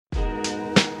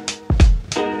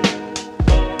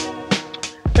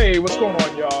Hey, what's going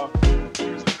on, y'all?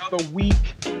 Here's another week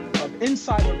of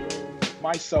Inside the Room,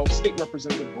 myself, State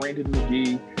Representative Brandon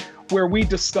McGee, where we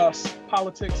discuss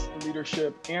politics,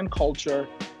 leadership, and culture.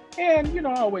 And,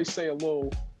 I always say a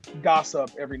little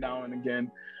gossip every now and again.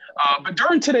 But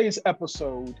during today's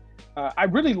episode, I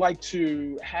really like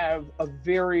to have a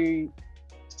very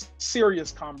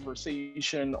serious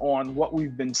conversation on what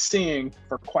we've been seeing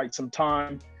for quite some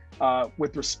time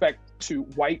with respect to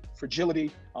white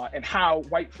fragility and how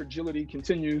white fragility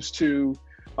continues to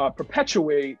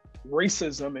perpetuate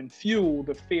racism and fuel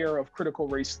the fear of critical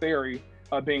race theory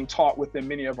being taught within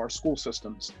many of our school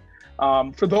systems.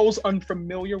 For those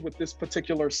unfamiliar with this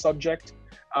particular subject,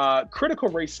 critical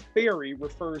race theory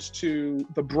refers to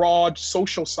the broad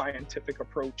social scientific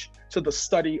approach to the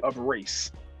study of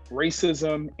race,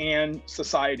 racism, and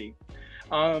society.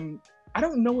 I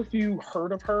don't know if you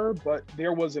heard of her, but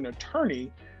there was an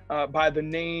attorney by the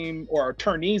name, or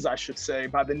attorneys, I should say,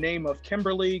 by the name of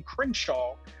Kimberly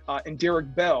Crenshaw and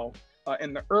Derek Bell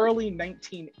in the early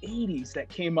 1980s that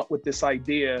came up with this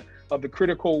idea of the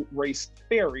critical race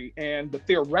theory and the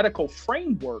theoretical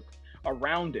framework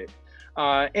around it.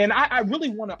 And I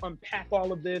really want to unpack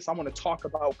all of this. I want to talk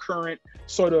about current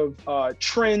sort of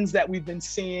trends that we've been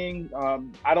seeing.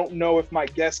 I don't know if my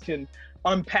guest can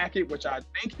unpack it, which I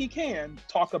think he can,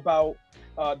 talk about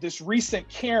this recent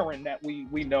Karen that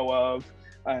we know of.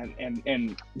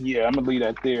 And yeah, I'm gonna leave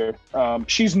that there.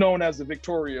 She's known as the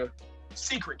Victoria's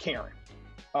Secret Karen,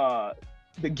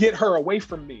 the get her away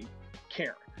from me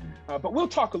Karen. But we'll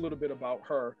talk a little bit about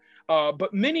her.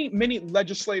 But many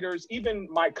legislators, even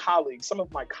my colleagues, some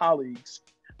of my colleagues,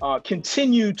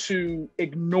 continue to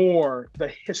ignore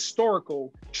the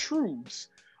historical truths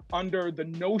under the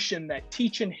notion that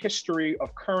teaching history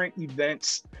of current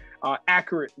events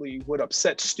accurately would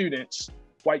upset students,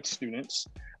 white students,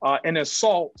 and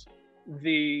assault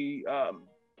the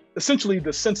essentially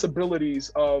the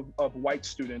sensibilities of white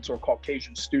students or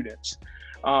Caucasian students.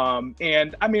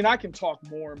 And I mean, I can talk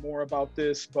more and more about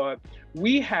this, but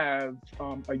we have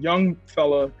a young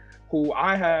fella who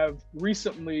I have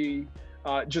recently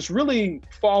just really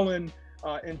fallen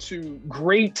into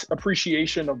great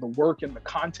appreciation of the work and the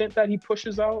content that he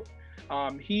pushes out.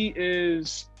 He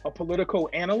is a political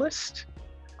analyst.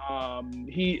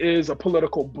 He is a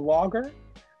political blogger.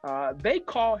 They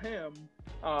call him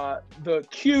the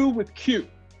Q with Q.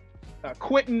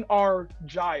 Quentin R.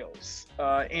 Giles.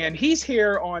 And he's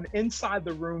here on Inside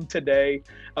the Room today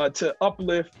to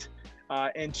uplift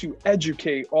and to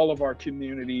educate all of our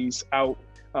communities out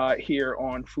here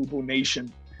on FUBU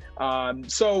Nation.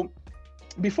 So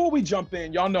before we jump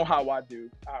in, y'all know how I do.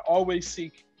 I always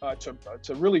seek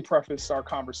to really preface our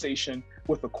conversation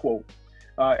with a quote.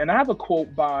 And I have a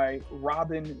quote by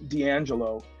Robin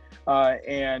DiAngelo.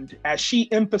 And as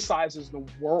she emphasizes the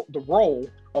role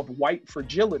of white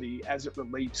fragility as it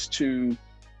relates to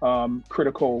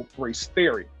critical race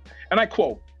theory. And I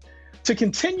quote, "To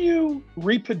continue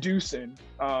reproducing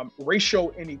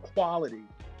racial inequality,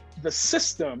 the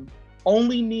system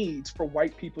only needs for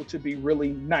white people to be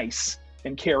really nice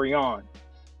and carry on,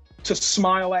 to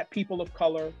smile at people of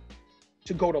color,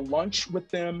 to go to lunch with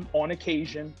them on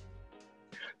occasion.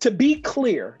 To be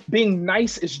clear, being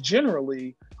nice is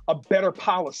generally a better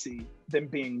policy than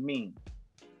being mean.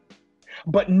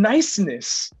 But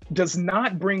niceness does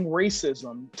not bring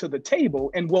racism to the table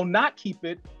and will not keep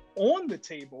it on the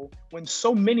table when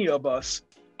so many of us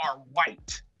are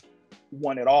white."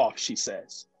 Want it off, she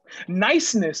says.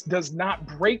 Niceness does not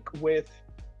break with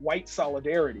white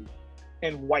solidarity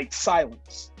and white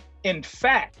silence. In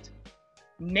fact,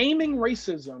 naming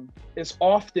racism is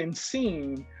often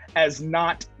seen as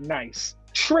not nice,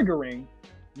 triggering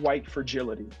white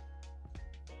fragility.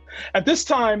 At this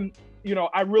time,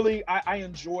 I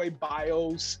enjoy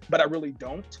bios, but I really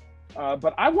don't.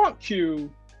 But I want Q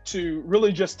to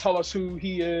really just tell us who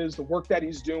he is, the work that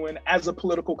he's doing as a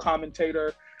political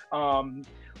commentator,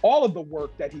 all of the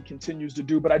work that he continues to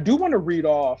do. But I do want to read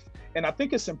off, and I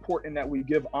think it's important that we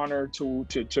give honor to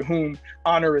whom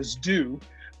honor is due.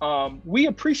 We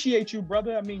appreciate you,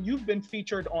 brother. I mean, you've been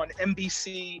featured on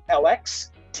NBC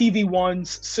LX, TV1's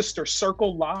Sister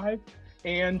Circle Live,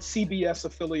 and CBS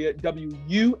affiliate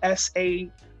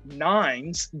WUSA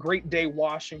 9's Great Day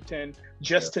Washington,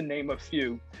 just to name a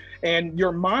few. And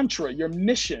your mantra, your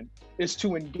mission is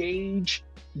to engage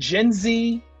Gen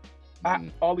Z,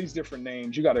 all these different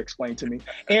names, you got to explain to me,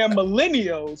 and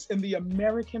millennials in the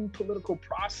American political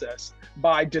process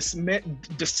by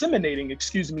disseminating,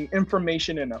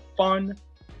 information in a fun,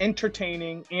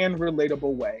 entertaining, and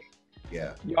relatable way.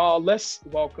 Yeah. Y'all, let's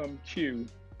welcome Q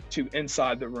to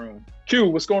Inside the Room. Q,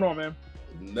 what's going on, man?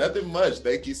 Nothing much.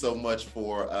 Thank you so much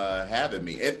for having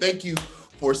me, and thank you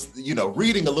for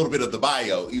reading a little bit of the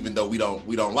bio, even though we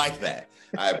don't like that.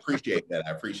 I appreciate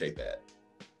that.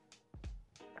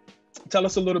 Tell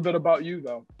us a little bit about you,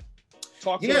 though.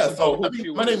 Talk to us so about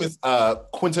who my name is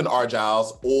Quentin R.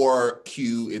 Giles, or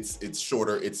Q. It's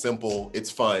shorter, it's simple,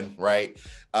 it's fun, right?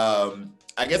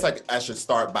 I guess I should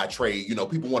start by trade.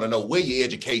 People want to know where your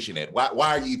education at. Why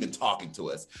are you even talking to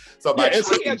us? So is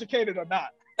he educated or not?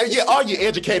 Yeah, are you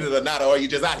educated or not, or are you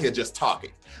just out here just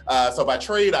talking? So by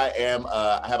trade, I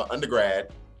have an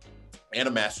undergrad and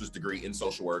a master's degree in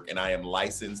social work, and I am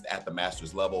licensed at the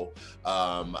master's level.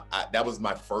 That was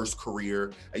my first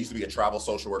career. I used to be a travel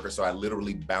social worker, so I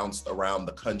literally bounced around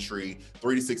the country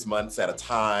 3 to 6 months at a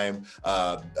time,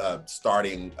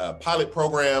 starting pilot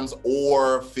programs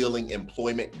or filling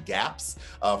employment gaps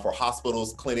for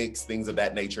hospitals, clinics, things of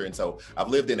that nature. And so I've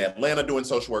lived in Atlanta doing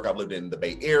social work. I've lived in the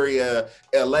Bay Area,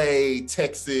 LA,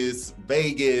 Texas,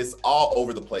 Vegas, all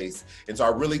over the place. And so I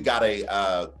really got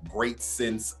a great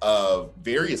sense of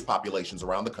various populations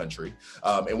around the country.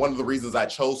 And one of the reasons I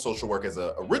chose social work as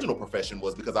an original profession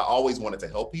was because I always wanted to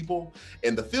help people.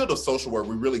 In the field of social work,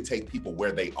 we really take people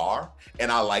where they are.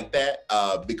 And I like that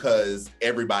because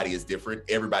everybody is different.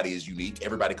 Everybody is unique.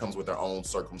 Everybody comes with their own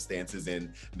circumstances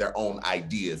and their own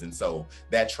ideas. And so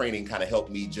that training kind of helped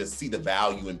me just see the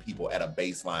value in people at a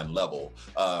baseline level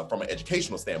from an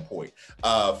educational standpoint.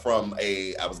 From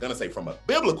a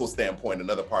biblical standpoint,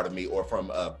 another part of me, or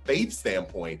from a faith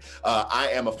standpoint, I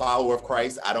am a follower of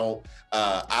Christ.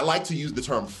 I like to use the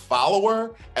term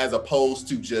follower as opposed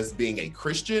to just being a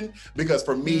Christian, because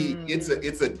for me, it's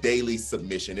a daily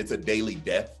submission. It's a daily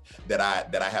death that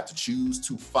I have to choose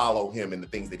to follow him and the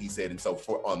things that he said. And so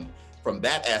from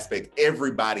that aspect,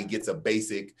 everybody gets a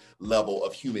basic level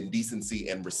of human decency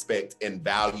and respect and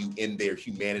value in their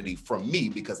humanity from me,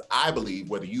 because I believe,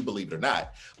 whether you believe it or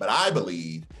not, but I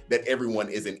believe that everyone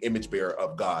is an image bearer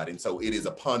of God. And so it is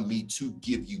upon me to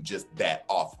give you just that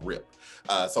off rip.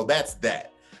 So that's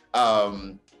that.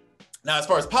 Now, as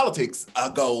far as politics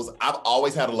goes, I've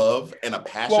always had a love and a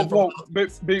passion for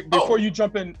politics. Before you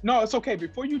jump in, no, it's okay.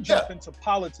 Before you jump into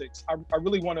politics, I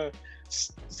really want to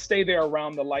stay there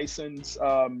around the licensed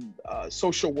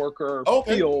social worker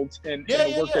field and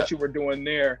the work that you were doing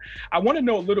there. I want to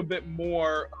know a little bit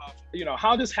more of,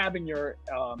 how does having your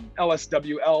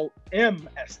LMSW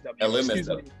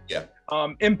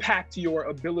impact your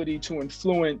ability to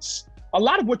influence a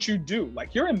lot of what you do.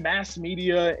 Like, you're in mass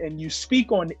media and you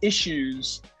speak on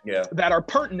issues that are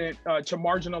pertinent to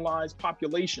marginalized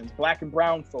populations, Black and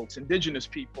brown folks, indigenous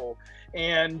people,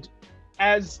 and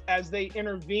as they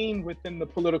intervene within the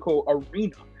political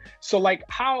arena. So like,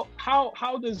 how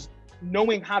does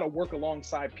knowing how to work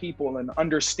alongside people and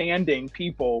understanding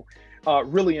people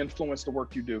really influence the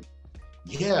work you do?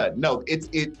 Yeah, no,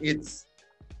 it's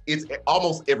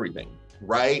almost everything,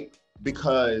 right?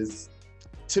 Because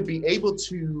to be able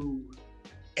to,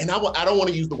 and I don't want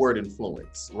to use the word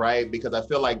influence, right? Because I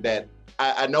feel like that,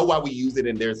 I know why we use it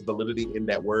and there's validity in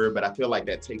that word, but I feel like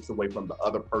that takes away from the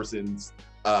other person's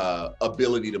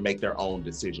ability to make their own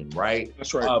decision, right?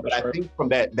 That's right. But I think from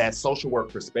that social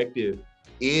work perspective,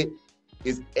 it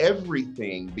is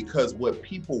everything, because what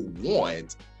people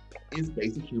want is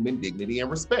basic human dignity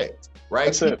and respect,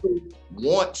 right? People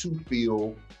want to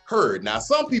feel heard. Now,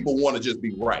 some people want to just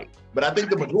be right, but I think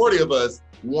the majority of us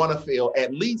want to feel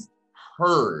at least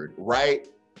heard, right?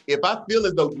 If I feel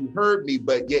as though you heard me,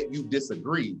 but yet you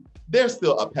disagree, there's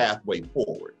still a pathway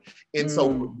forward. And so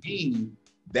for me,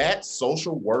 that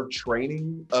social work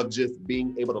training of just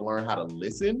being able to learn how to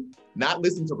listen, not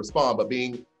listen to respond,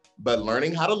 but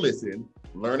learning how to listen,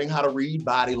 learning how to read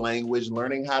body language,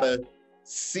 learning how to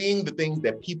seeing the things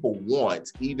that people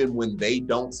want, even when they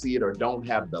don't see it or don't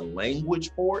have the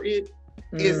language for it,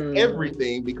 is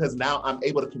everything, because now I'm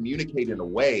able to communicate in a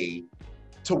way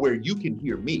to where you can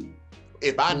hear me.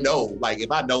 If I know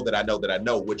that I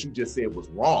know what you just said was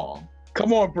wrong.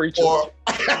 Come on, preacher. Or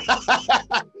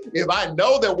if I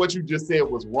know that what you just said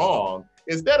was wrong,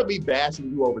 instead of me bashing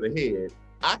you over the head,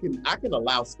 I can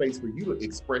allow space for you to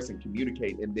express and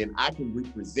communicate, and then I can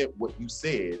represent what you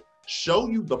said, show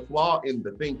you the flaw in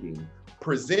the thinking,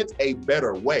 present a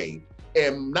better way,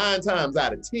 and 9 times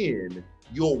out of 10,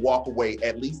 you'll walk away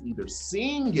at least either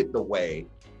seeing it the way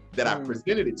that I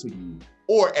presented it to you,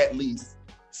 or at least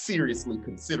seriously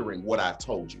considering what I've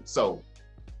told you. So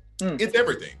it's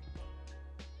everything.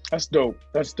 That's dope.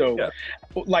 Yeah.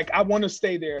 Like, I want to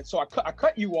stay there. So I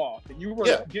cut you off, and you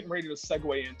were getting ready to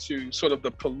segue into sort of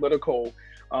the political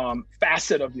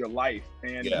facet of your life.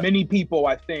 And many people,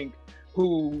 I think,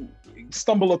 who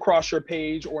stumble across your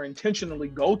page or intentionally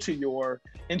go to your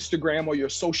Instagram or your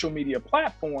social media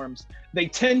platforms, they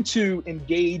tend to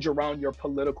engage around your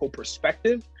political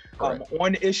perspective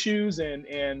on issues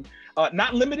and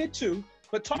not limited to,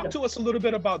 but talk to us a little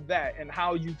bit about that and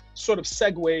how you sort of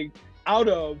segue out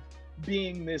of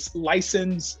being this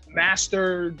licensed,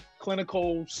 mastered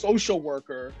clinical social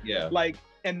worker,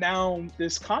 and now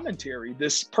this commentary,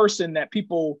 this person that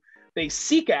people, they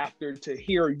seek after to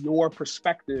hear your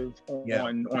perspective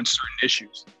on certain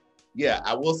issues. Yeah,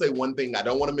 I will say one thing, I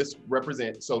don't want to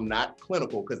misrepresent, so not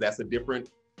clinical, because that's a different,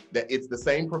 that it's the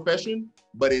same profession,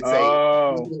 but it's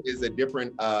a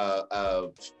different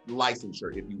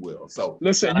licensure, if you will. So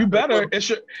listen, you better,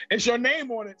 it's your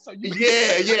name on it. So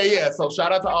So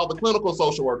shout out to all the clinical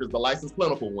social workers, the licensed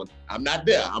clinical ones. I'm not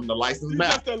there. I'm the licensed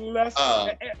master.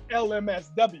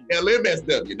 LMSW.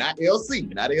 LMSW, not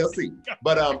LC.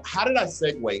 But how did I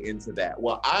segue into that?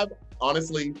 Well, I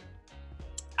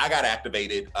got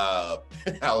activated,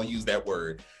 I'll use that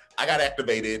word. I got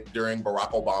activated during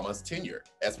Barack Obama's tenure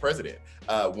as president.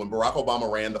 When Barack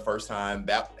Obama ran the first time,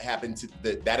 that happened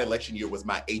that election year was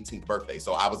my 18th birthday,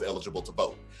 so I was eligible to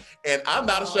vote. And I'm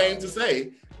not ashamed to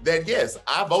say that, yes,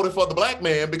 I voted for the black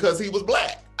man because he was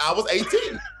black. I was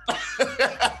 18.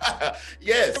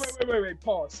 Yes. Wait,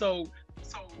 pause. So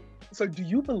do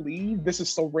you believe, this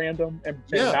is so random and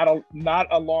not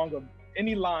along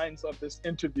any lines of this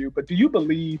interview, but do you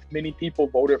believe many people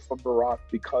voted for Barack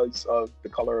because of the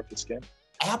color of his skin?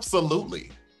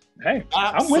 Absolutely. Hey,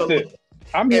 absolutely. I'm with it.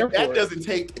 I'm here for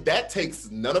it. That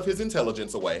takes none of his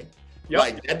intelligence away.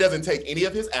 Like, that doesn't take any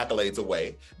of his accolades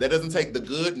away. That doesn't take the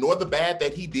good nor the bad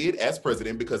that he did as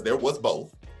president, because there was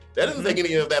both. That doesn't take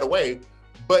any of that away.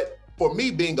 But for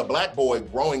me, being a black boy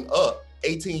growing up,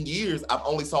 18 years, I've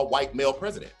only saw white male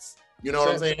presidents. You know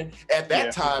what I'm saying? At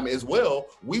that time as well,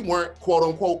 we weren't, quote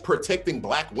unquote, protecting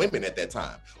black women at that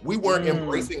time. We weren't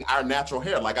embracing our natural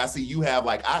hair like I see you have,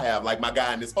 like I have, like my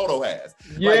guy in this photo has.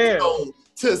 Like, so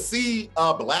to see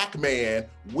a black man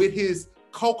with his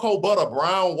cocoa butter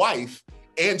brown wife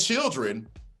and children,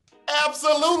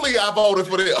 absolutely I voted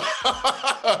for them.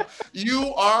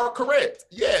 You are correct.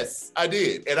 Yes, I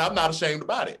did. And I'm not ashamed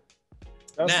about it.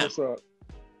 That's what's up.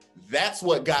 That's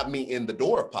what got me in the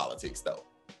door of politics, though.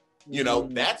 You know,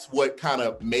 that's what kind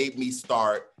of made me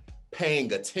start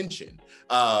paying attention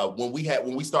when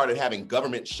we started having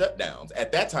government shutdowns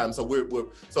at that time. So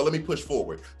so let me push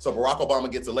forward. So Barack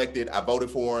Obama gets elected. I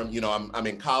voted for him. You know, I'm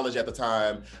in college at the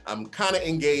time. I'm kind of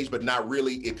engaged, but not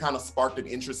really. It kind of sparked an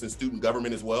interest in student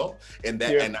government as well. And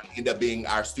I ended up being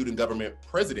our student government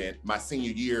president my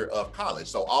senior year of college.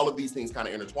 So all of these things kind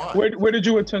of intertwined. Where did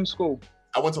you attend school?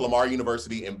 I went to Lamar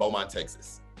University in Beaumont,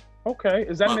 Texas. Okay.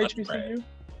 Is that an HBCU?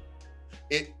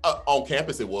 On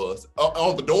campus it was.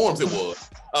 On the dorms it was.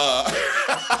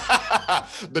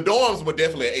 The dorms were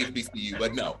definitely an HBCU,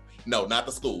 but no, not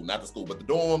the school, but the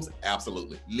dorms,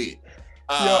 absolutely lit.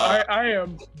 I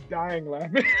am dying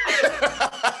laughing.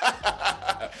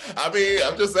 I mean,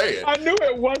 I'm just saying. I knew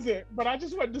it wasn't, but I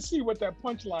just wanted to see what that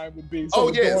punchline would be.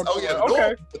 So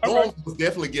The dorms was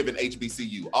definitely given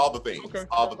HBCU, all the things.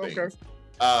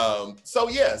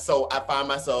 So I find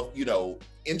myself, you know,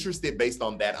 interested based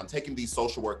on that. I'm taking these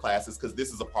social work classes because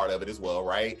this is a part of it as well,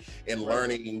 right? And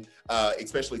learning,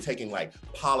 especially taking like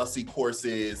policy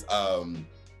courses,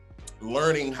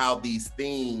 learning how these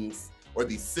things or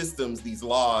these systems, these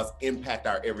laws impact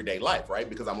our everyday life, right?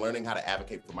 Because I'm learning how to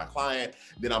advocate for my client.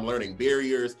 Then I'm learning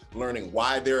barriers, learning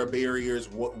why there are barriers,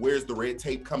 where's the red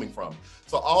tape coming from.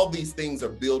 So all these things are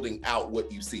building out what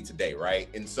you see today, right?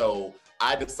 And so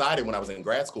I decided when I was in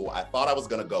grad school, I thought I was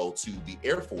gonna go to the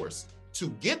Air Force to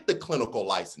get the clinical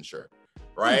licensure,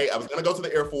 right? I was gonna go to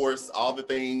the Air Force, all the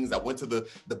things. I went to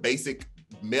the basic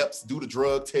MEPS, do the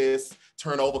drug test,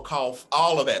 turnover cough,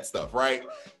 all of that stuff, right?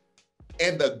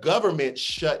 And the government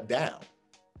shut down.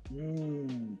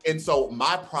 And so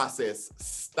my process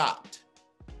stopped.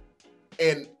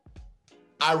 And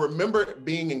I remember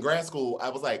being in grad school, I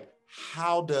was like,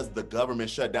 how does the government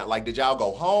shut down? Like, did y'all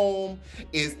go home?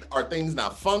 Are things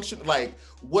not functioning? Like,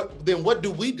 what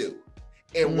do we do?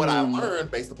 And what I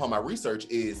learned based upon my research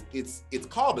is it's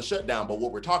called a shutdown, but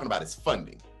what we're talking about is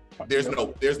funding. There's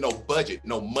no budget,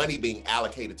 no money being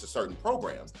allocated to certain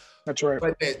programs. That's right.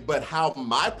 But how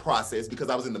my process, because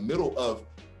I was in the middle of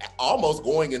almost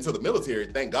going into the military,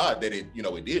 thank God that it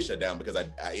did shut down, because I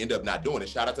ended up not doing it.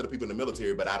 Shout out to the people in the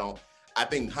military, but I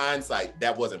think hindsight,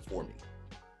 that wasn't for me.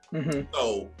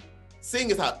 So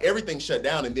seeing as how everything shut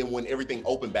down, and then when everything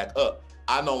opened back up,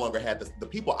 I no longer had the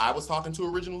people I was talking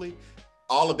to originally,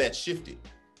 all of that shifted.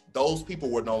 Those people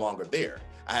were no longer there.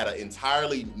 I had an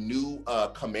entirely new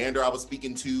commander I was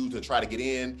speaking to try to get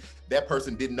in. That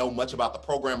person didn't know much about the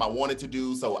program I wanted to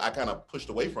do, so I kind of pushed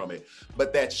away from it.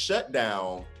 But that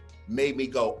shutdown made me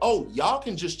go, oh, y'all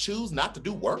can just choose not to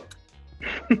do work?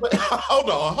 But,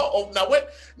 hold on, now wait,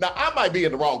 now I might be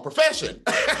in the wrong profession.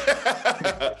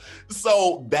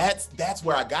 So that's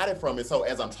where I got it from. And so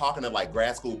as I'm talking to like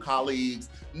grad school colleagues,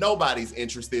 nobody's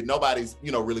interested, nobody's,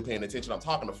 you know, really paying attention. I'm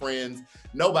talking to friends,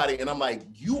 nobody, and I'm like,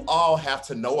 you all have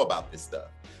to know about this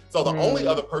stuff. So the only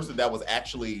other person that was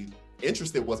actually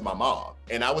interested was my mom.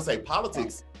 And I would say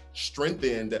politics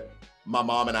strengthened my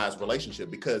mom and I's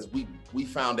relationship because we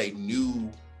found a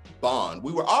new bond.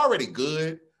 We were already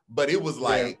good, but it was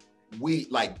like,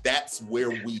 that's where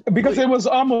because it was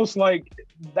almost like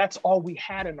that's all we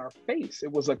had in our face.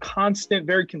 It was a constant,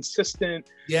 very consistent,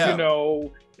 you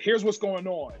know, here's what's going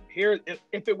on. Here,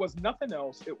 if it was nothing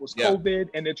else, it was COVID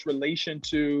and its relation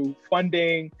to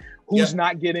funding, who's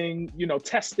not getting, you know,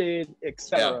 tested,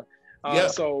 etc.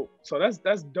 So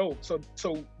that's dope.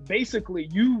 So basically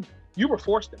you were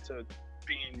forced into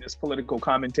being this political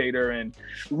commentator and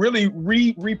really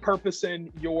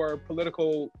repurposing your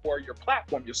political or your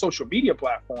platform, your social media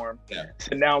platform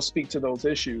to now speak to those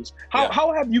issues.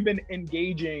 How have you been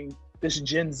engaging this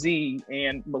Gen Z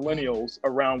and millennials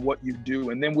around what you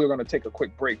do? And then we're going to take a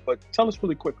quick break, but tell us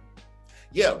really quickly.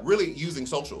 Yeah, really using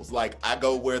socials. Like I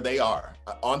go where they are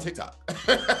on TikTok.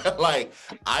 Like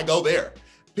I go there.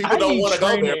 People don't want to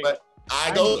go there, but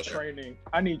I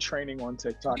need training on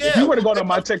TikTok. If you were to go to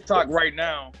my TikTok right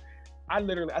now, I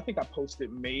think I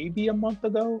posted maybe a month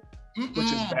ago, which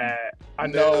is bad. I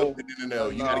know. No.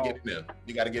 You got to get in there.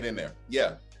 You got to get in there.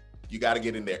 Yeah. You got to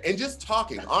get in there. And just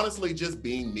talking, honestly, just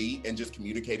being me and just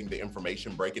communicating the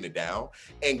information, breaking it down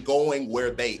and going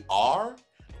where they are.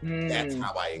 That's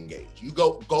how I engage. You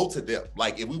go to them.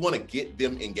 Like if we want to get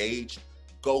them engaged,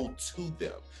 go to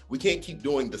them. We can't keep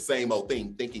doing the same old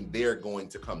thing thinking they're going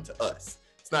to come to us.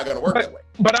 It's not going to work that way.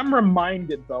 But I'm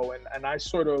reminded though, and I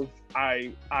sort of,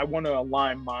 I want to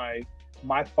align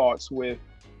my thoughts with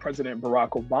President Barack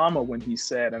Obama when he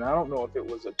said, and I don't know if it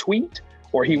was a tweet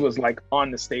or he was like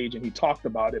on the stage and he talked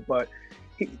about it, but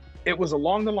it was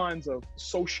along the lines of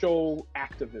social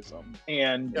activism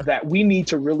and that we need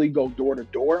to really go door to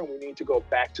door and we need to go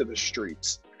back to the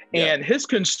streets. And his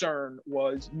concern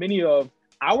was many of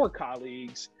our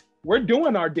colleagues, we're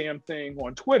doing our damn thing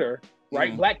on Twitter,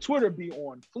 right? Black Twitter be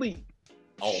on fleek.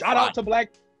 Shout out to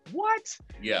Black, what?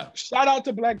 Yeah. Shout out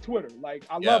to Black Twitter. Like,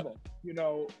 I love them, you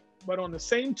know, but on the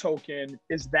same token,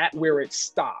 is that where it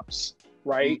stops,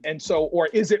 right? And so, or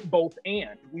is it both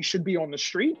and? We should be on the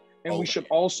street and we should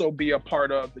also be a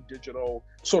part of the digital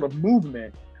sort of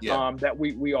movement that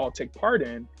we all take part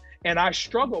in. And I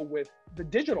struggle with the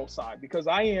digital side because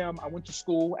I went to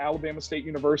school, Alabama State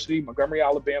University, Montgomery,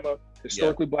 Alabama,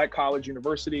 historically Black college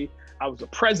university. I was the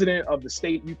president of the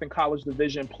State Youth and College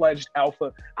Division, pledged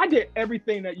Alpha. I did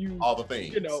everything that all the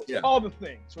things, you know, all the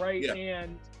things, right? Yeah.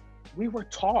 And we were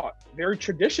taught very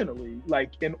traditionally,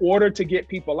 like in order to get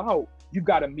people out, you've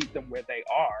got to meet them where they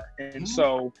are. And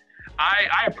so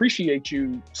I appreciate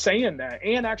you saying that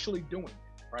and actually doing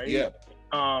it, right? Yeah.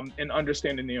 And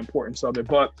understanding the importance of it.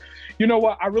 But you know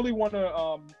what? I really want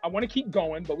to keep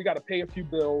going, but we got to pay a few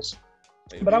bills.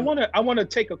 Maybe. But I want to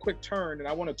take a quick turn and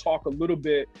I want to talk a little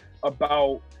bit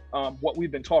about what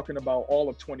we've been talking about all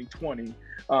of 2020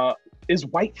 is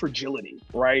white fragility,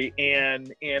 right?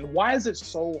 And why is it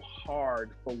so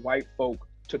hard for white folk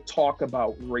to talk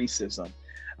about racism?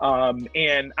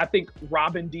 And I think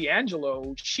Robin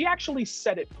DiAngelo, she actually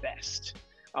said it best.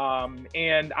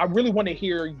 And I really want to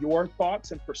hear your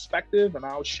thoughts and perspective, and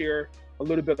I'll share a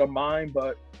little bit of mine,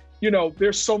 but you know,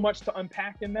 there's so much to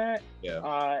unpack in that.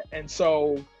 And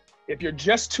so if you're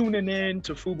just tuning in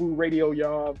to FUBU Radio,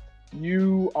 y'all,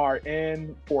 you are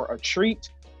in for a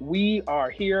treat. We are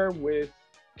here with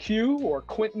Q or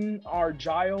Quentin R.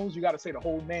 Giles. You got to say the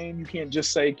whole name. You can't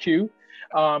just say Q.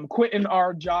 Quentin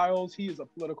R. Giles, he is a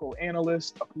political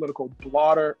analyst, a political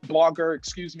blogger,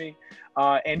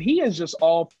 and he is just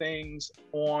all things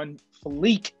on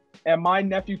fleek. And my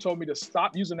nephew told me to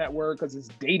stop using that word because it's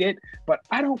dated, but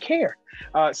I don't care.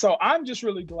 So I'm just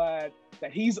really glad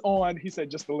that he's on. He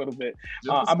said just a little bit.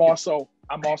 I'm also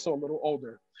a little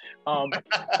older.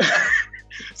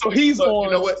 So he's on.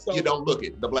 You know what? So, you don't look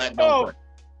it. The black don't break.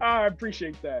 I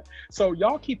appreciate that. So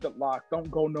y'all keep it locked.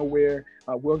 Don't go nowhere.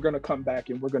 We're going to come back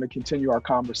and we're going to continue our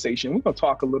conversation. We're going to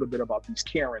talk a little bit about these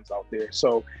Karens out there.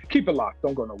 So keep it locked.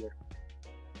 Don't go nowhere.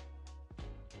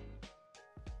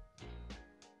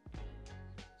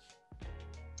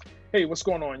 Hey, what's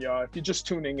going on, y'all? If you're just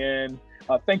tuning in,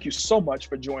 thank you so much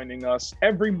for joining us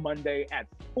every Monday at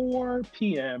 4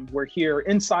 p.m. We're here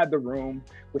inside the room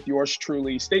with yours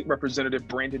truly, State Representative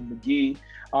Brandon McGee.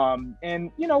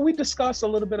 And, you know, we discuss a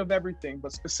little bit of everything,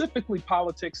 but specifically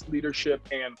politics, leadership,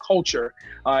 and culture.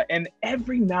 And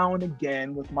every now and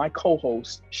again with my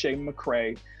co-host, Shay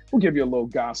McCray, we'll give you a little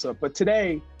gossip. But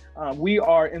today, we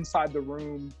are inside the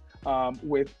room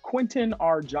with Quentin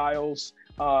R. Giles.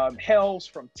 Hails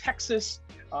from Texas,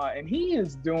 and he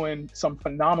is doing some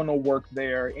phenomenal work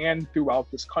there and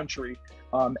throughout this country,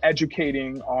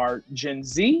 educating our Gen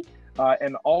Z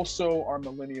and also our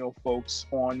millennial folks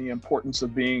on the importance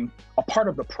of being a part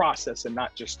of the process and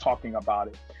not just talking about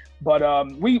it. But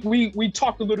we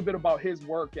talked a little bit about his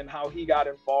work and how he got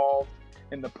involved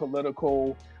in the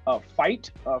political fight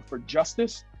for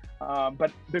justice.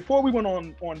 But before we went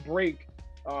on break,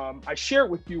 I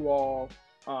shared with you all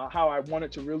how I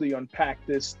wanted to really unpack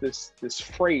this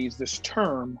phrase, this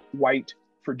term, white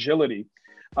fragility.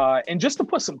 And just to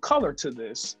put some color to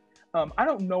this, I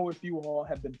don't know if you all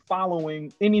have been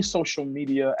following any social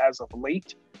media as of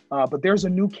late, but there's a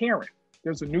new Karen.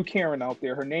 There's a new Karen out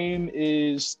there. Her name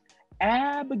is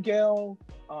Abigail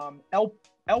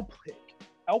Elplick,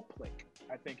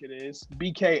 I think it is,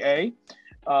 BKA.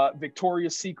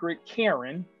 Victoria's Secret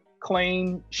Karen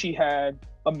claimed she had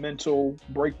a mental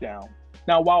breakdown.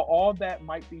 Now, while all that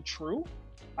might be true,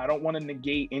 I don't want to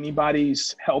negate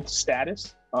anybody's health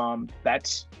status.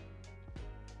 That's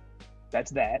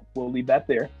that. We'll leave that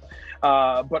there.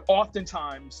 But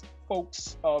oftentimes,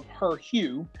 folks of her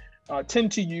hue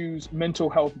tend to use mental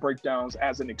health breakdowns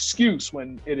as an excuse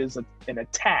when it is an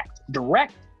attack,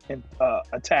 direct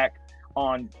attack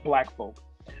on Black folk.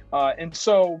 And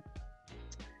so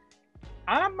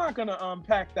I'm not going to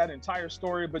unpack that entire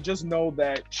story, but just know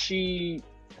that she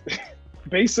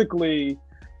basically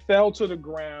fell to the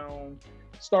ground,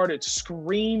 started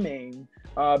screaming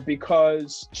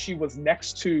because she was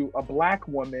next to a Black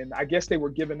woman. I guess they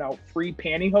were giving out free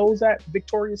pantyhose at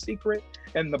Victoria's Secret,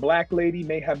 and the Black lady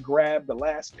may have grabbed the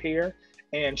last pair,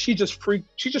 and she just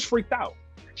freaked out.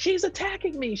 She's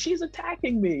attacking me. She's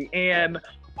attacking me. And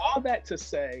all that to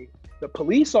say, the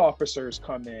police officers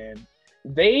come in.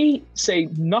 They say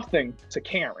nothing to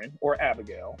Karen or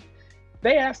Abigail.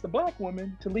 They asked the Black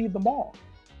woman to leave the mall.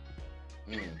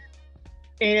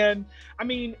 And I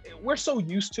mean, we're so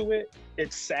used to it,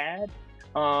 it's sad,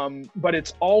 but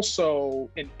it's also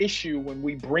an issue when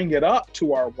we bring it up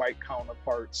to our white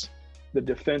counterparts. The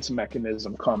defense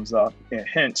mechanism comes up, and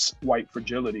hence white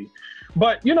fragility.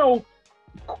 But, you know,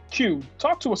 Q,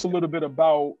 talk to us a little bit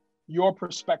about your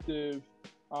perspective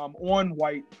on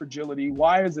white fragility.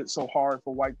 Why is it so hard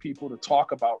for white people to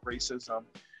talk about racism?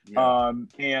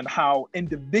 And how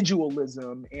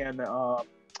individualism and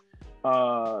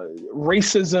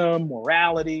racism,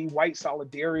 morality, white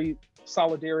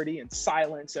solidarity and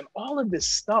silence, and all of this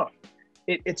stuff,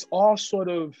 it's all sort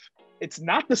of, it's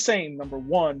not the same, number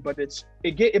one, but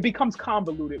it becomes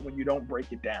convoluted when you don't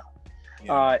break it down.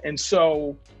 And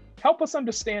so help us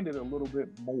understand it a little bit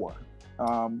more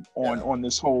on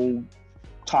this whole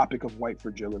topic of white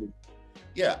fragility.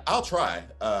 Yeah, I'll try.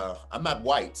 I'm not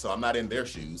white, so I'm not in their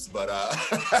shoes, but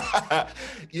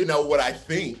you know what I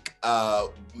think, I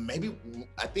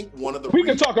think one of the We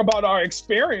can talk about our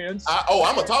experience.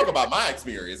 I'm gonna talk about my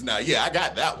experience now. Yeah, I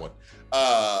got that one.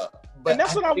 But and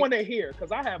that's what I want to hear,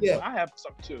 because I have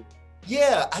some too.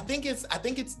 Yeah, I think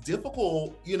it's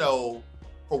difficult, you know,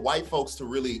 for white folks to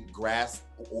really grasp,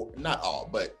 or not all,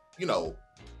 but you know,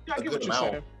 a good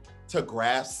amount to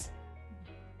grasp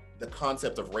the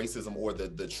concept of racism or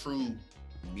the true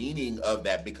meaning of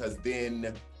that, because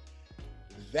then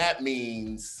that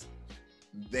means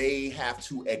they have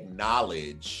to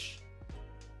acknowledge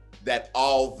that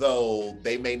although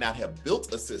they may not have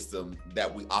built a system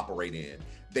that we operate in,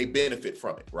 they benefit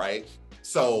from it, right?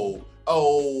 So,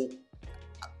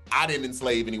 I didn't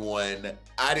enslave anyone,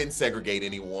 I didn't segregate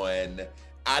anyone,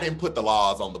 I didn't put the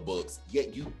laws on the books,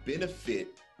 yet you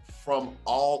benefit from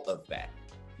all of that.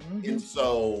 Mm-hmm. And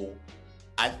so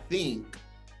I think,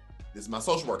 this is my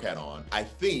social work hat on, I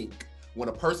think when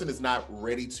a person is not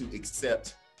ready to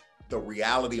accept the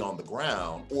reality on the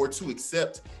ground or to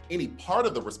accept any part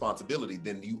of the responsibility,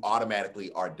 then you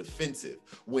automatically are defensive.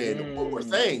 When what we're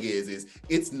saying is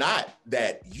it's not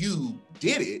that you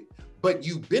did it, but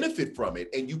you benefit from it,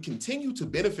 and you continue to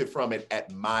benefit from it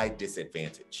at my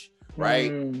disadvantage,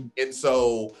 right? And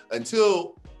so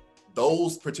until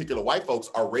those particular white folks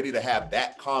are ready to have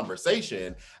that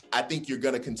conversation, I think you're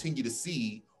going to continue to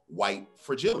see white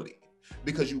fragility,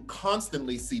 because you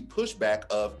constantly see pushback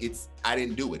of I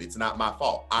didn't do it. It's not my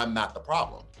fault. I'm not the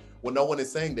problem, Well, no one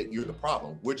is saying that you're the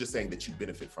problem. We're just saying that you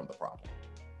benefit from the problem.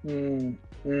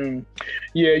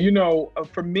 Yeah, you know,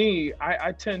 for me,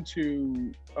 I tend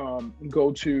to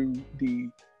go to the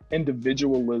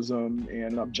individualism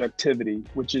and objectivity,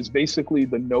 which is basically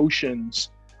the notions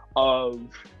of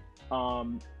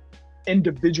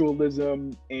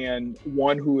individualism and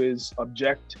one who is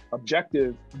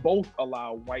objective. Both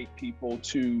allow white people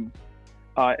to,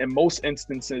 in most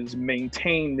instances,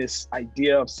 maintain this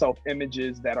idea of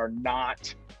self-images that are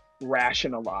not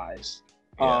rationalized.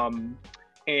 Yeah.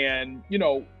 And, you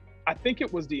know, I think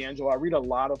it was D'Angelo. I read a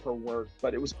lot of her work,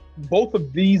 but it was both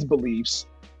of these beliefs,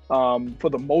 for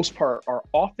the most part, are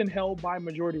often held by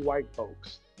majority white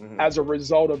folks as a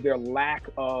result of their lack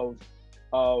of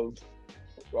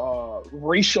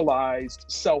racialized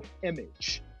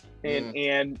self-image.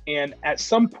 And at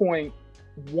some point,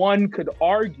 one could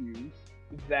argue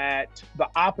that the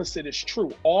opposite is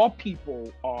true. All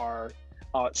people are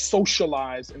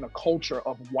socialized in a culture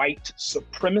of white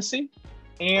supremacy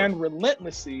and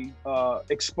relentlessly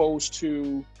exposed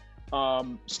to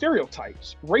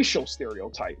stereotypes, racial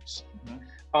stereotypes.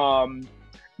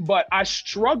 But I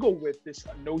struggle with this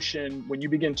notion when you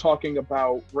begin talking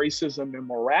about racism and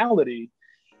morality,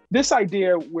 this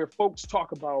idea where folks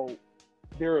talk about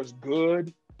there is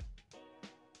good,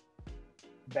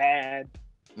 bad.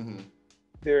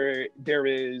 There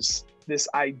is this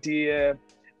idea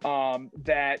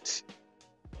that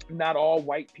not all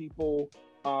white people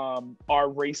are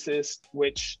racist,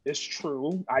 which is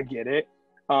true. I get it.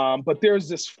 But there's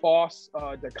this false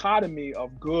dichotomy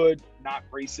of good, not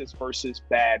racist, versus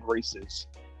bad racist.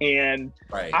 And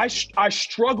I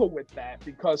struggle with that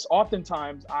because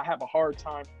oftentimes I have a hard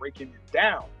time breaking it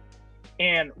down.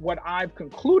 And what I've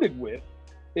concluded with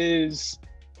is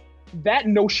that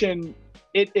notion,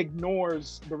 it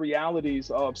ignores the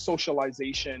realities of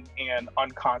socialization and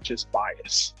unconscious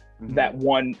bias that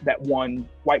one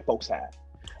white folks have.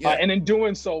 And in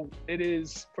doing so, it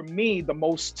is, for me, the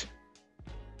most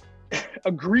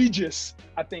egregious,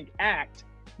 I think, act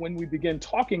when we begin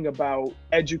talking about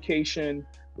education,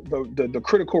 the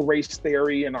critical race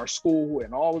theory in our school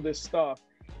and all of this stuff.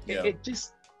 It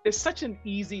just, it's such an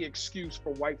easy excuse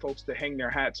for white folks to hang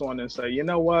their hats on and say, you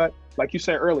know what, like you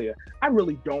said earlier, I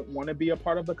really don't want to be a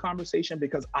part of the conversation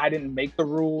because I didn't make the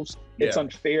rules. It's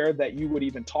unfair that you would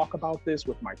even talk about this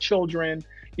with my children.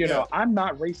 You know, I'm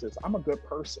not racist. I'm a good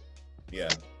person.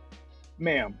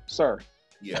 Ma'am, sir.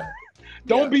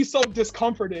 Don't be so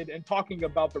discomforted in talking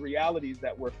about the realities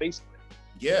that we're faced with.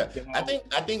 You know?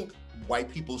 I think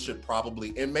white people should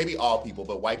probably, and maybe all people,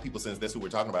 but white people, since that's who we're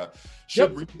talking about,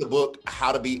 should read the book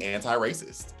How to Be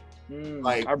Anti-Racist.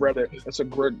 Like, I read it. It's a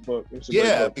great book. It's a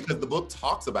great book. Because the book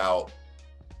talks about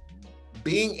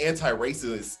being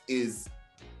anti-racist is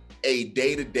a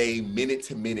day-to-day,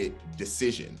 minute-to-minute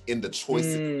decision in the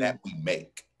choices that we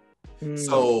make.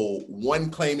 So one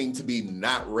claiming to be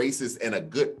not racist and a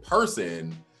good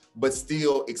person, but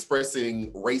still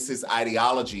expressing racist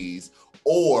ideologies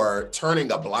or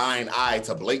turning a blind eye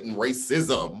to blatant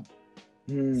racism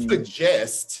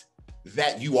suggests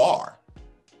that you are,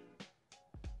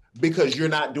 because you're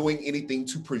not doing anything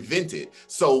to prevent it.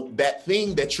 So that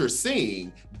thing that you're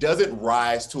seeing doesn't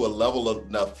rise to a level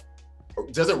of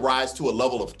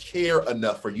care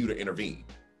enough for you to intervene.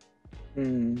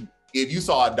 If you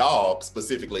saw a dog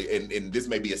specifically, and this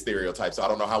may be a stereotype, so I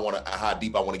don't know how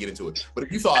deep I want to get into it, but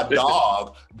if you saw a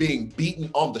dog being beaten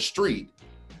on the street,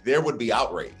 there would be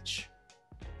outrage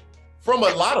from a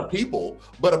lot of people,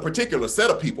 but a particular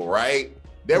set of people, right?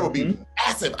 There would be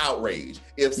massive outrage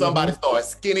if somebody started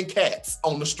skinning cats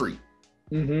on the street.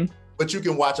 But you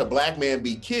can watch a black man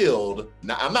be killed.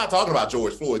 Now, I'm not talking about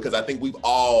George Floyd, because I think we've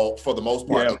all, for the most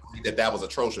part, agreed that was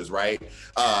atrocious, right?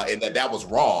 And that was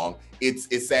wrong.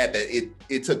 It's sad that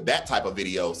it took that type of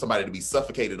video, somebody to be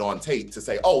suffocated on tape, to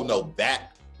say, oh no,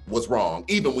 that was wrong,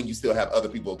 even when you still have other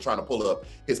people trying to pull up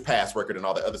his past record and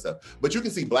all that other stuff. But you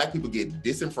can see black people get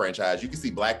disenfranchised. You can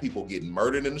see black people getting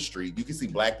murdered in the street. You can see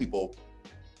black people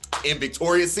in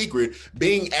Victoria's Secret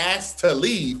being asked to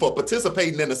leave for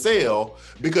participating in a sale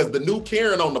because the new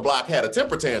Karen on the block had a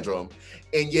temper tantrum.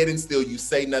 And yet and still you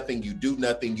say nothing, you do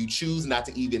nothing, you choose not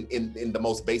to even, in the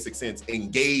most basic sense,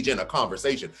 engage in a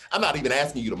conversation. I'm not even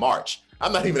asking you to march.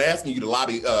 I'm not even asking you to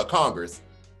lobby Congress.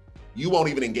 You won't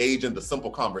even engage in the simple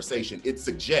conversation. It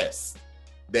suggests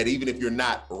that even if you're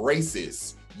not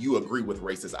racist, you agree with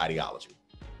racist ideology.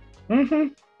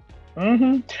 I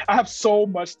have so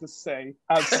much to say.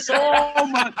 I have so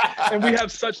much, and we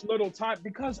have such little time,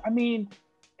 because I mean,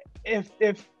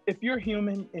 if you're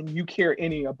human and you care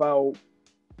any about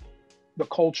the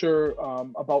culture,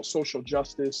 about social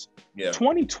justice,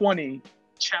 2020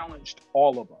 challenged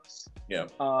all of us. Yeah.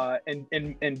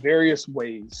 In various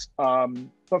ways.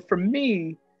 But for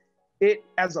me, it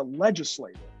as a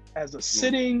legislator, as a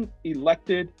sitting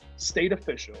elected state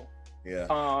official,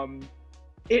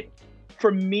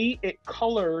 for me it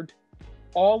colored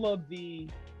all of the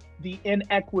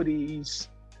inequities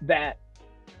that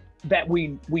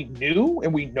we knew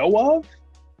and we know of,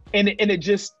 and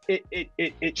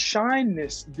it shined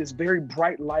this very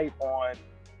bright light on.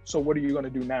 So what are you going to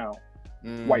do now,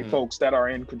 white folks that are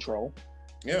in control?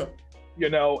 Yeah,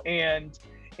 and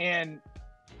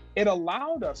it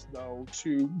allowed us though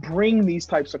to bring these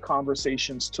types of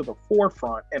conversations to the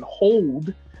forefront and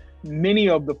hold many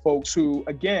of the folks who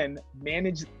again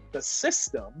manage the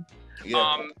system,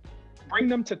 bring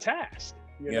them to task.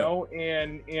 You know,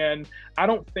 and I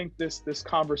don't think this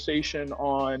conversation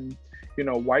on,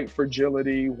 white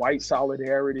fragility, white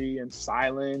solidarity and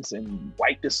silence and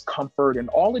white discomfort and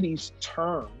all of these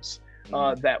terms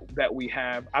that we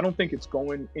have, I don't think it's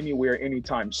going anywhere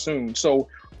anytime soon. So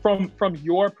from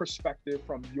your perspective,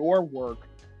 from your work,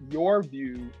 your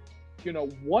view,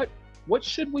 what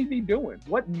should we be doing?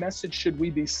 What message should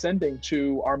we be sending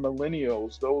to our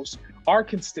millennials, our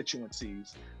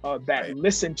constituencies that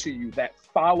listen to you, that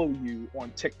follow you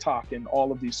on TikTok and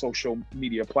all of these social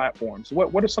media platforms?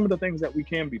 What are some of the things that we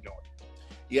can be doing?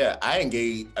 Yeah, I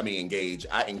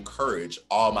encourage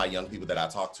all my young people that I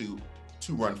talk to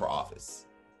run for office.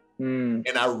 And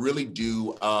I really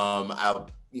do.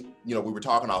 We were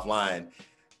talking offline.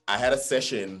 I had a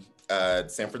session,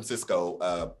 San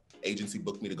Francisco, agency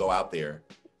booked me to go out there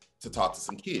to talk to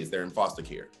some kids. They're in foster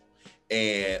care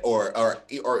or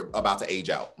about to age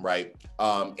out, right?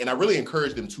 And I really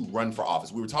encouraged them to run for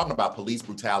office. We were talking about police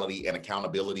brutality and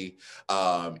accountability.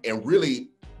 And really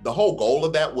the whole goal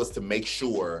of that was to make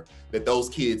sure that those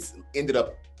kids ended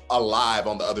up alive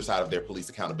on the other side of their police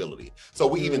accountability. So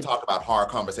we even talked about hard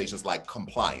conversations like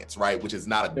compliance, right? Which is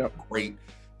not a great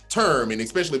term. And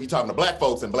especially if you're talking to Black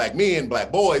folks and Black men,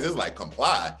 Black boys, it's like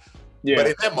comply. Yeah. But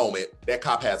in that moment, that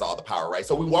cop has all the power, right?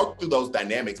 So we walked through those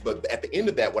dynamics, but at the end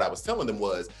of that, what I was telling them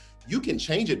was, you can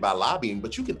change it by lobbying,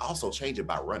 but you can also change it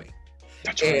by running.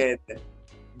 That's right. And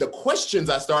the questions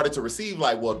I started to receive,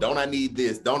 like, well, don't I need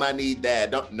this? Don't I need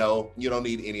that? No, you don't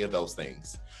need any of those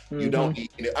things. You don't need,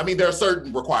 there are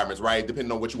certain requirements, right?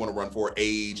 Depending on what you want to run for,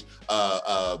 age,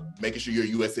 making sure you're a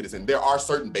U.S. citizen. There are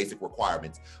certain basic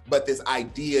requirements, but this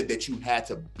idea that you had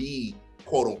to be,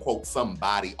 quote unquote,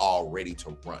 somebody already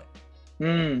to run.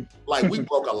 Like we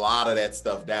broke a lot of that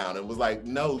stuff down and was like,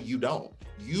 no, you don't.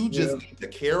 You just need to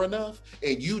care enough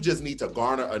and you just need to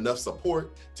garner enough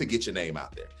support to get your name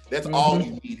out there. That's all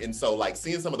you need. And so like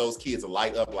seeing some of those kids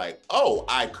light up like, oh,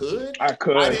 I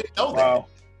didn't know that.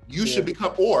 You should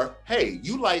become, or hey,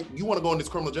 you want to go in this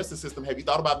criminal justice system. Have you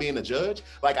thought about being a judge?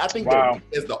 Like, I think that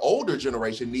as the older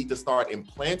generation need to start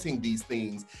implanting these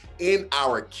things in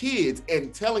our kids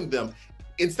and telling them,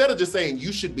 instead of just saying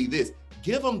you should be this,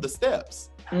 give them the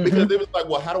steps. Because it was like,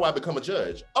 well, how do I become a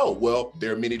judge? Oh, well,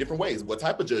 there are many different ways. What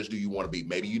type of judge do you want to be?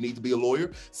 Maybe you need to be a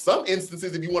lawyer. Some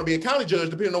instances, if you want to be a county judge,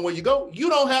 depending on where you go, you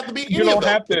don't have to be any of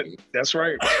those things. That's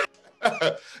right.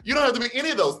 You don't have to be any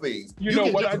of those things. You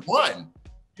can just run.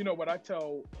 You know what I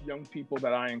tell young people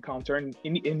that I encounter, and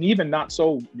even not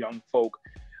so young folk,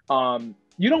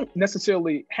 you don't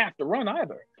necessarily have to run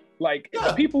either. Like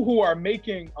the people who are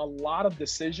making a lot of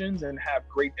decisions and have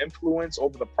great influence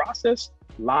over the process,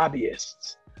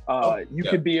 lobbyists. You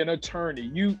could be an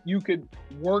attorney. You could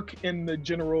work in the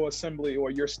General Assembly or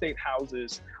your state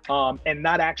houses and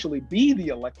not actually be the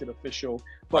elected official,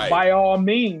 but by all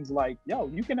means, like,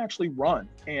 you can actually run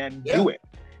and do it.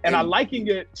 And I liken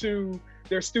it to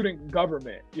their student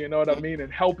government, you know what I mean?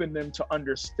 And helping them to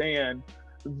understand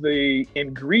the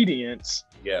ingredients.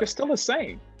 They're still the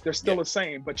same. They're still the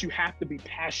same, but you have to be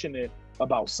passionate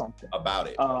about something. About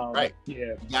it, right? Yeah.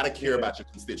 You gotta care about your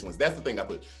constituents. That's the thing I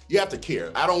put. You have to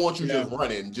care. I don't want you just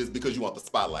running just because you want the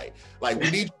spotlight. Like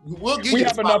we'll give you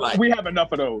the spotlight. We have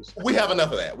enough of those. We have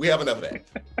enough of that.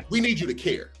 We need you to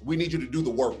care. We need you to do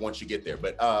the work once you get there.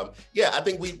 But I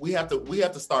think we have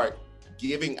to start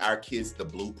giving our kids the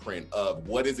blueprint of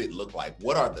what does it look like?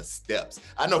 What are the steps?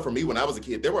 I know for me, when I was a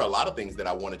kid, there were a lot of things that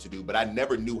I wanted to do, but I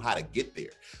never knew how to get there.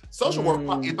 Social work,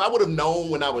 if I would have known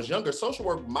when I was younger, social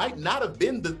work might not have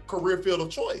been the career field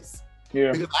of choice.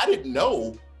 Because I didn't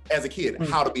know as a kid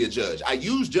how to be a judge. I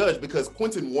used judge because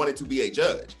Quentin wanted to be a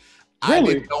judge. Really?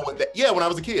 I didn't know what that, when I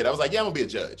was a kid, I was like, I'm gonna be a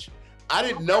judge. I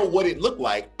didn't know what it looked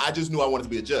like. I just knew I wanted to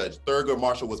be a judge. Thurgood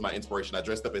Marshall was my inspiration. I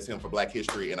dressed up as him for Black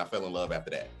History and I fell in love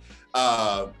after that.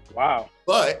 Wow.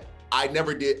 But I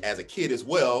never did as a kid as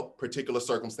well, particular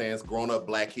circumstance, grown up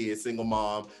Black kid, single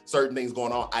mom, certain things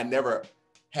going on. I never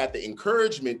had the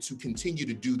encouragement to continue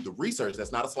to do the research.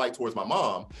 That's not a slight towards my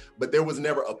mom, but there was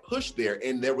never a push there,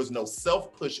 and there was no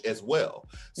self-push as well.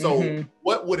 So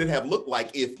what would it have looked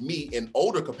like if me in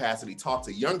older capacity talked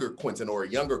to younger Quentin or a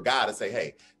younger guy to say,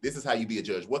 hey, this is how you be a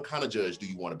judge. What kind of judge do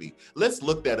you want to be? Let's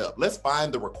look that up. Let's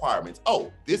find the requirements.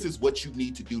 Oh, this is what you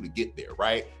need to do to get there,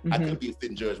 right? I could be a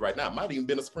sitting judge right now. I might have even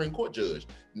been a Supreme Court judge.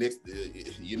 Next,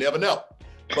 you never know.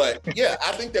 But yeah,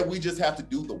 I think that we just have to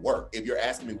do the work. If you're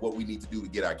asking me what we need to do to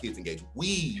get our kids engaged,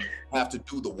 we have to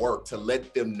do the work to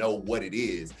let them know what it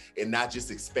is and not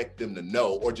just expect them to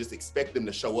know or just expect them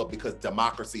to show up because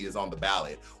democracy is on the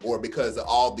ballot or because of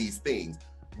all these things.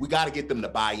 We got to get them to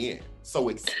buy in. So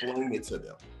explain it to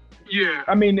them. Yeah,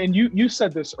 I mean, and you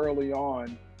said this early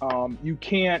on, you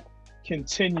can't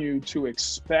continue to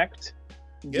expect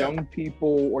young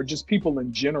people or just people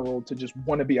in general to just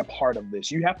want to be a part of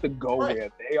this. You have to go where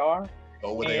they are.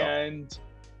 Go where they are. And,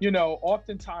 you know,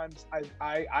 oftentimes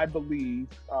I believe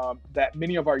that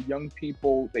many of our young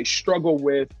people, they struggle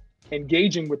with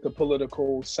engaging with the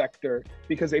political sector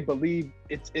because they believe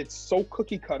it's so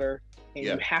cookie cutter and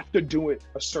you have to do it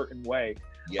a certain way.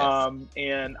 Yes.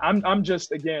 And I'm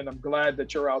just, again, I'm glad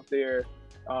that you're out there,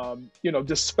 you know,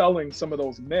 dispelling some of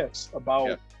those myths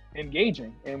about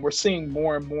engaging. And we're seeing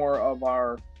more and more of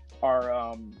our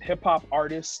hip hop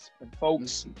artists and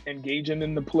folks engaging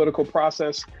in the political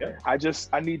process. I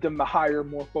need them to hire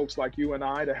more folks like you and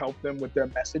I to help them with their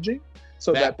messaging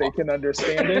so that they can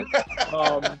understand it.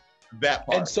 That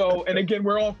part. And so, and again,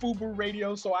 we're on FUBU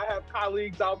Radio, so I have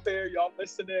colleagues out there, y'all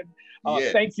listening.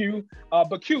 Thank you.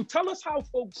 But Q, tell us how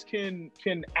folks can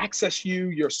access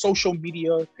you, your social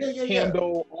media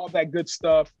handle, all that good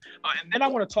stuff. And then I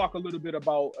want to talk a little bit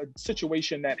about a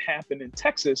situation that happened in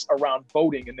Texas around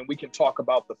voting, and then we can talk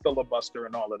about the filibuster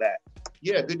and all of that.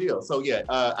 Yeah, good deal. So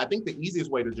I think the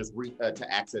easiest way to just to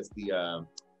access the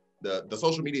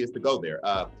social media is to go there.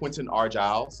 Quentin R.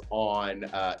 Giles on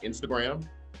Instagram.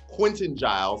 Quentin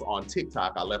Giles on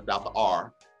TikTok. I left out the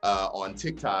R on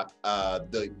TikTok.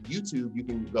 The YouTube, you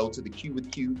can go to the Q with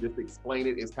Q, just explain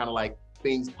it. It's kind of like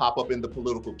things pop up in the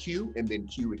political queue and then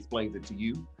Q explains it to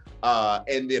you.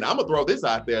 And then I'm gonna throw this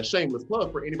out there, a shameless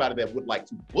plug for anybody that would like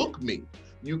to book me.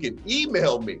 You can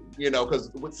email me, you know, because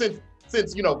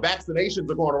since you know, vaccinations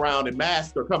are going around and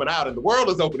masks are coming out and the world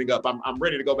is opening up, I'm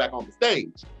ready to go back on the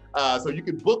stage. So you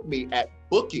can book me at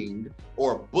booking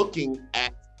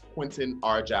at Quentin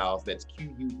R. Giles, that's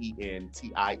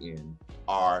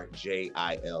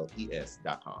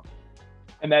QUENTINRJILES.com.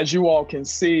 And as you all can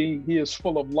see, he is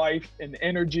full of life and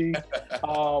energy,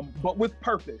 but with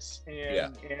purpose.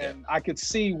 And I could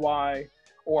see why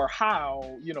or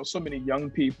how, you know, so many young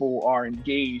people are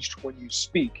engaged when you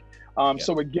speak.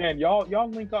 So again, y'all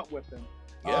link up with him.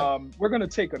 We're going to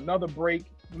take another break.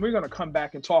 And we're going to come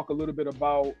back and talk a little bit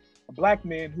about a Black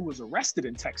man who was arrested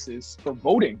in Texas for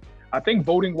voting. I think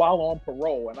voting while on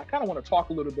parole. And I kind of want to talk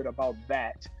a little bit about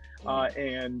that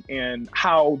and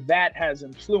how that has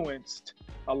influenced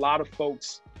a lot of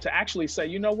folks to actually say,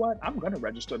 you know what, I'm going to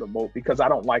register to vote because I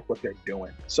don't like what they're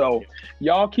doing. So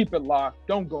y'all keep it locked.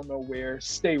 Don't go nowhere.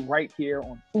 Stay right here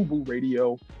on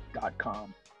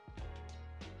FUBURadio.com.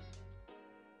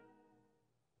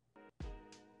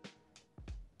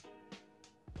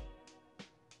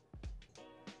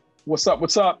 What's up?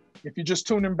 What's up? If you're just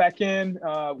tuning back in,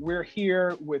 we're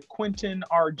here with Quentin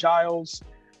R. Giles,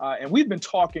 and we've been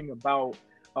talking about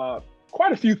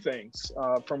quite a few things,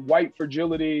 from white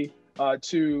fragility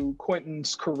to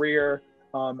Quentin's career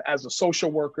as a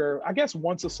social worker. I guess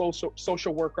once a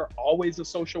social worker, always a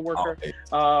social worker,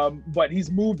 but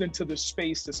he's moved into this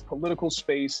space, this political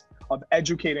space of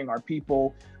educating our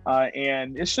people,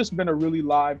 and it's just been a really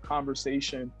live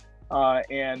conversation,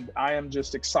 and I am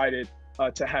just excited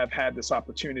to have had this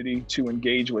opportunity to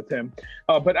engage with him.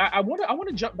 But I want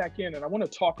to jump back in and I want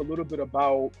to talk a little bit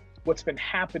about what's been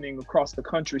happening across the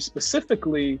country,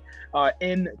 specifically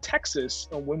in Texas,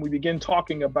 when we begin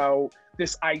talking about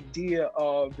this idea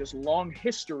of this long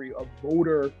history of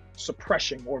voter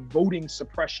suppression or voting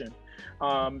suppression.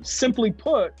 Simply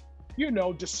put, you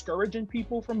know, discouraging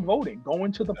people from voting,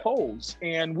 going to the polls.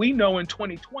 And we know in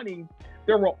 2020,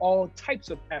 there were all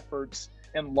types of efforts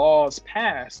and laws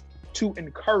passed to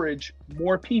encourage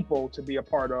more people to be a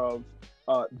part of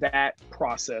that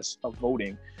process of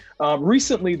voting.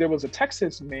 Recently, there was a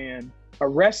Texas man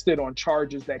arrested on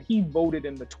charges that he voted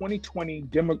in the 2020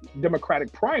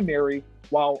 Democratic primary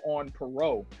while on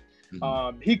parole.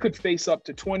 He could face up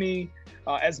to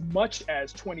as much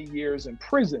as 20 years in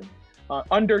prison.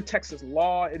 Under Texas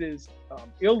law, it is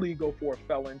illegal for a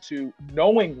felon to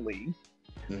knowingly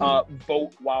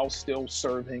vote while still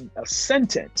serving a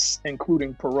sentence,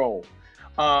 including parole.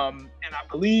 And I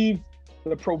believe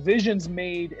the provisions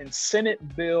made in Senate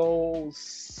Bill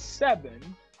 7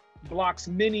 blocks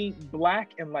many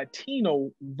Black and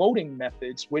Latino voting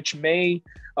methods, which many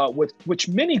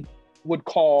would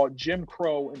call Jim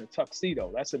Crow in a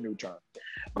tuxedo. That's a new term.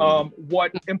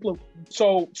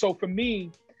 So for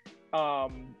me,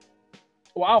 well,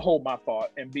 I'll hold my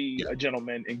thought and be a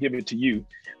gentleman and give it to you.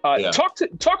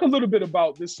 Talk a little bit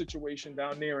about this situation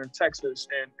down there in Texas,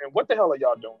 and what the hell are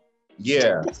y'all doing?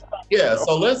 Yeah.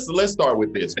 So let's start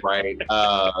with this, right?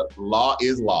 Law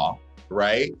is law,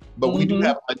 right? But we do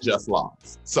have unjust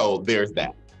laws. So there's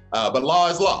that. But law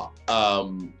is law.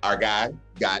 Our guy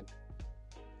got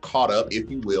caught up, if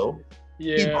you will.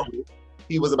 Yeah.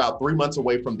 He was about 3 months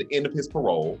away from the end of his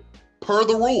parole. Per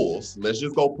the rules, let's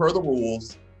just go per the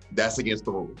rules. That's against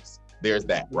the rules. There's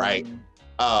that, right?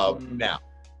 Now,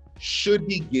 should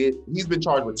he he's been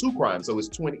charged with 2 crimes, so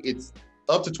it's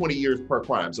up to 20 years per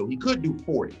crime, so he could do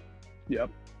 40. Yep.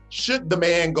 Should the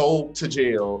man go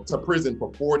to prison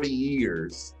for 40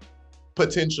 years,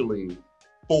 potentially,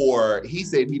 he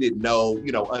said he didn't know,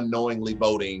 unknowingly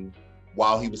voting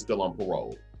while he was still on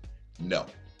parole? No.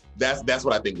 That's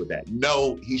what I think with that.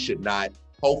 No, he should not.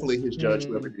 Hopefully his judge,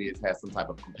 whoever it is, has some type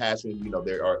of compassion.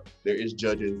 There is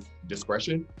judges'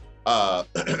 discretion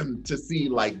to see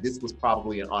like this was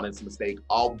probably an honest mistake,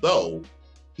 although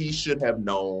he should have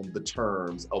known the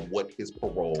terms of what his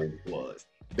parole was.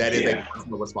 That is a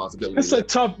personal responsibility. It's a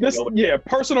tough,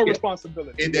 personal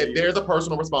responsibility. There's a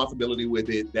personal responsibility with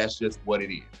it. That's just what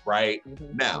it is, right?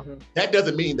 Now, that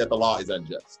doesn't mean that the law is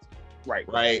unjust.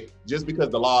 Right? Just because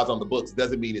the law is on the books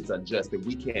doesn't mean it's unjust, and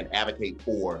we can't advocate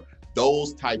for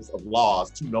those types of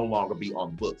laws to no longer be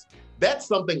on books. That's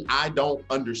something I don't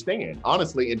understand,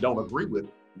 honestly, and don't agree with.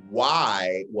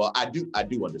 Why? Well, I do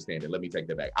understand it. Let me take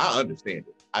that back. I understand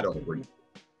it. I don't agree.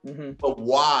 But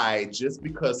why, just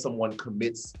because someone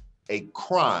commits a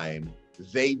crime,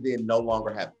 they then no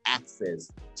longer have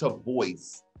access to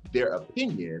voice their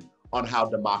opinion on how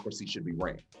democracy should be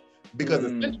ran? Because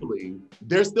essentially,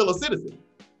 they're still a citizen.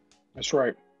 That's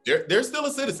right. They're still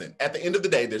a citizen. At the end of the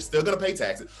day, they're still going to pay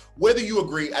taxes. Whether you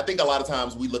agree, I think a lot of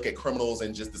times we look at criminals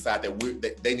and just decide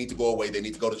that they need to go away, they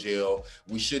need to go to jail,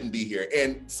 we shouldn't be here.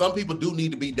 And some people do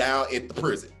need to be down at the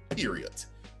prison, period.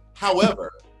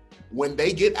 However, when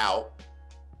they get out,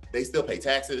 they still pay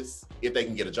taxes. If they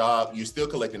can get a job, you're still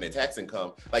collecting their tax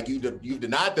income. Like you've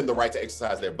denied them the right to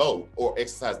exercise their vote or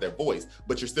exercise their voice,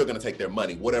 but you're still going to take their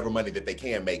money, whatever money that they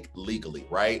can make legally,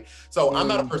 right? So I'm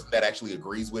not a person that actually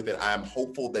agrees with it. I'm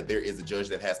hopeful that there is a judge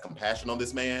that has compassion on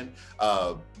this man,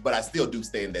 but I still do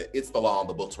stand that it's the law on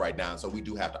the books right now, so we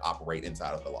do have to operate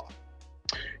inside of the law.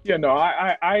 Yeah, no,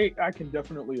 I can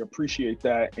definitely appreciate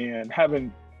that. And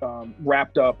having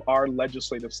wrapped up our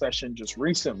legislative session just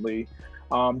recently,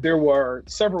 there were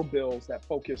several bills that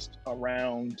focused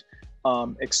around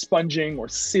expunging or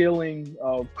sealing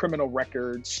of criminal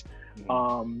records,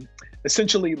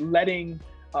 essentially letting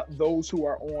those who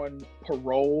are on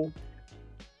parole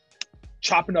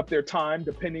chopping up their time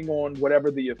depending on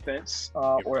whatever the offense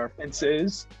or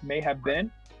offenses may have been.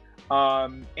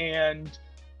 And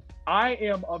I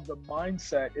am of the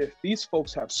mindset, if these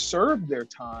folks have served their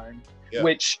time,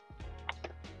 which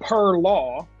per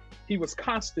law, he was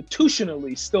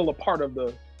constitutionally still a part of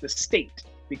the state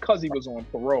because he was on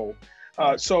parole.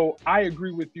 So I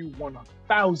agree with you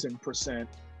 1000%.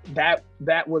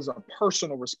 That was a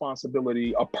personal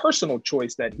responsibility, a personal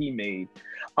choice that he made.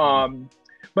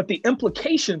 But the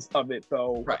implications of it,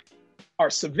 though, are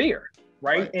severe,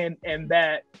 right? And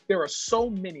that there are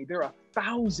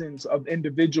thousands of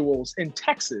individuals in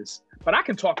Texas, but I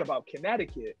can talk about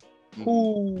Connecticut,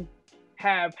 who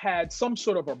have had some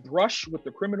sort of a brush with the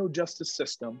criminal justice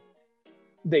system.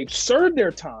 They've served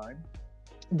their time,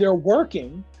 they're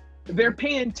working, they're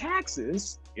paying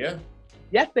taxes,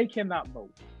 yet they cannot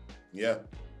vote.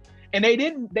 And they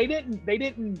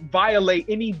didn't violate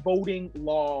any voting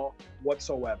law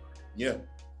whatsoever.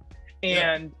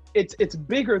 And it's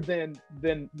bigger than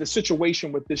the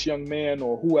situation with this young man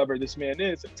or whoever this man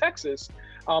is in Texas,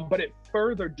 but it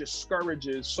further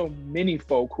discourages so many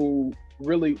folk who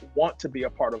really want to be a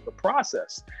part of the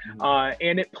process.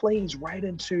 And it plays right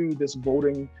into this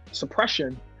voting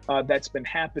suppression that's been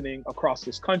happening across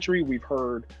this country. We've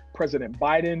heard President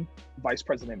Biden, Vice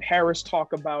President Harris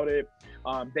talk about it.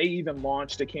 They even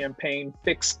launched a campaign,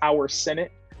 Fix Our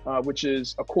Senate, which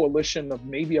is a coalition of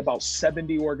maybe about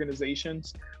 70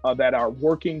 organizations that are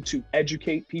working to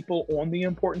educate people on the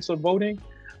importance of voting.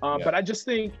 But I just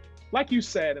think, like you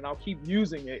said, and I'll keep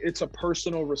using it, it's a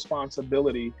personal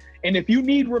responsibility. And if you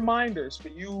need reminders for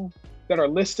you that are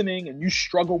listening and you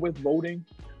struggle with voting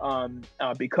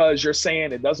because you're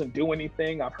saying it doesn't do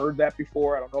anything. I've heard that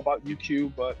before. I don't know about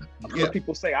UQ, but I've heard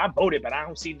people say, I voted, but I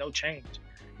don't see no change.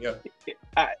 Yeah.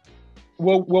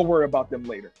 We'll worry about them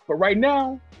later. But right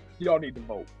now, y'all need to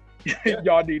vote.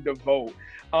 Y'all need to vote.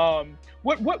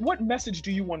 What message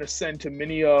do you want to send to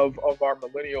many of our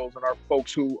millennials and our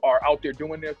folks who are out there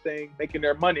doing their thing, making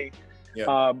their money,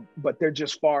 but they're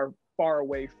just far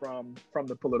away from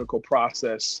the political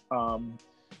process?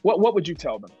 What would you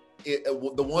tell them?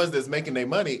 The ones that's making their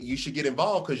money, you should get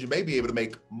involved because you may be able to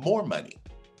make more money.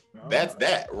 That's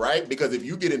that, right? Because if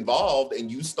you get involved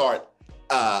and you start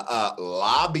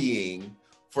lobbying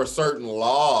for certain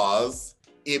laws,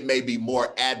 it may be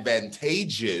more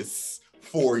advantageous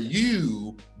for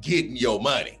you getting your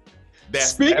money.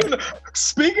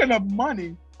 Speaking of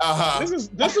money,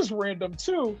 this is random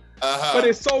too, but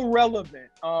it's so relevant.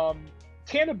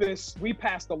 Cannabis, we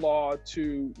passed a law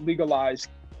to legalize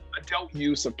adult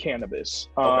use of cannabis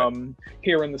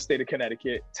here in the state of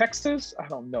Connecticut. Texas, I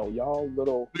don't know, y'all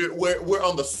little. We're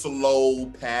on the slow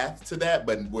path to that,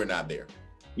 but we're not there.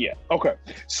 Yeah. Okay.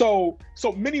 So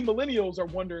many millennials are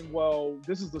wondering, well,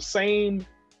 this is the same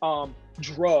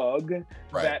drug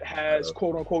that has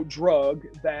quote unquote drug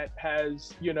that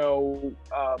has,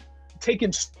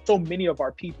 taken so many of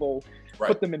our people,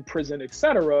 put them in prison,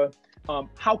 etc.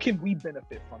 How can we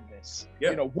benefit from this?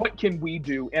 What can we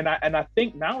do? And I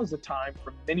think now is the time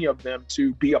for many of them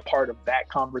to be a part of that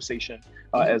conversation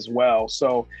as well.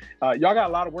 So y'all got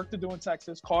a lot of work to do in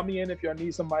Texas. Call me in if y'all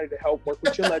need somebody to help work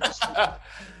with your legislature.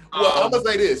 Well, I'm gonna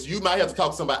say this: you might have to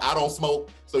talk to somebody. I don't smoke,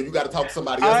 so you got to talk to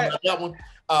somebody else about that one.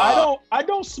 I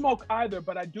don't smoke either,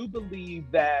 but I do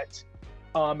believe that.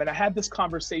 And I had this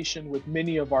conversation with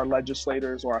many of our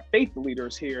legislators or our faith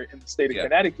leaders here in the state of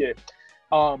Connecticut.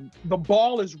 The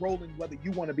ball is rolling whether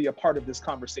you want to be a part of this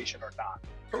conversation or not.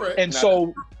 Correct. And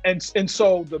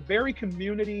so the very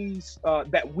communities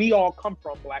that we all come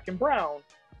from, Black and brown,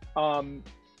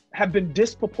 have been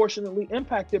disproportionately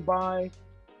impacted by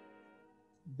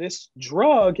this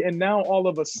drug. And now all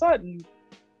of a sudden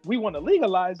we want to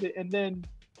legalize it. And then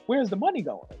where's the money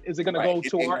going? Is it going to go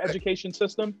to our education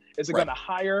system? Is it going to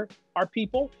hire our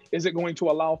people? Is it going to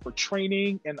allow for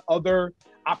training and other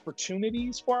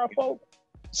opportunities for our folk?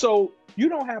 So you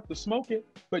don't have to smoke it,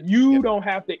 but you don't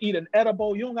have to eat an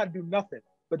edible. You don't got to do nothing.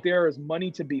 But there is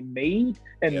money to be made,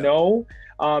 and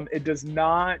it does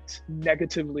not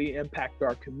negatively impact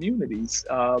our communities.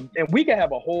 And we can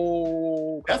have a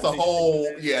whole. That's a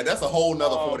whole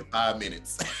nother 45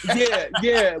 minutes.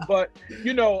 But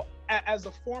as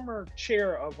a former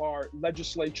chair of our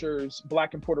legislature's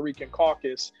Black and Puerto Rican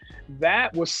caucus,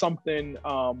 that was something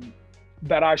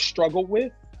that I struggled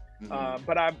with.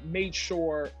 But I made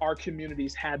sure our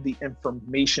communities had the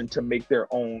information to make their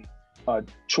own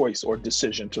choice or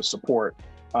decision to support.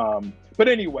 But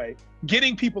anyway,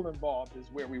 getting people involved is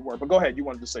where we were. But go ahead, you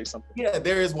wanted to say something. Yeah,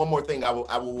 there is one more thing I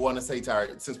will want to say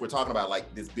to since we're talking about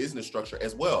like this business structure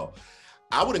as well.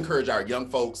 I would encourage our young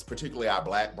folks, particularly our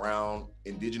Black, brown,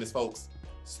 indigenous folks,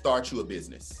 start you a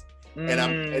business.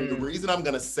 And the reason I'm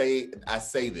gonna say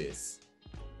this,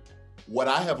 what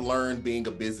I have learned being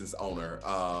a business owner,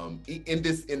 in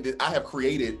this, I have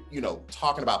created,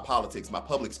 talking about politics, my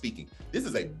public speaking. This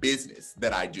is a business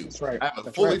that I do. That's right. I have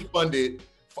a fully formed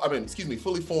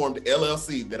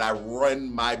LLC that I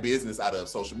run my business out of,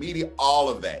 social media, all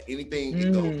of that, anything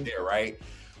it goes there, right?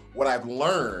 What I've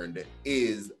learned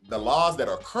is the laws that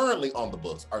are currently on the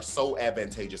books are so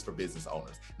advantageous for business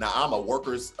owners. Now, I'm a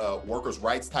workers'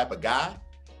 rights type of guy.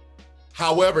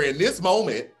 However, in this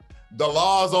moment, the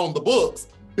laws on the books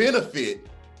benefit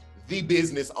the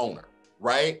business owner,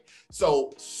 right?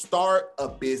 So start a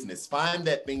business, find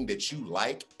that thing that you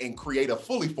like and create a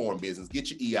fully formed business.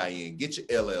 Get your EIN, get your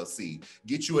LLC,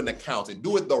 get you an accountant,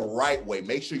 do it the right way.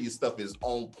 Make sure your stuff is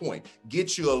on point.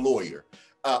 Get you a lawyer.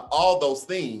 All those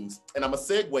things. And I'm a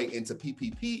segue into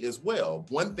PPP as well.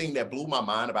 One thing that blew my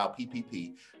mind about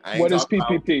PPP. What is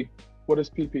PPP? What is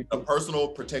PPP? A personal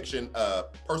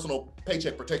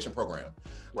paycheck protection program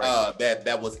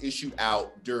that was issued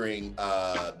out during,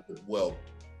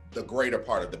 the greater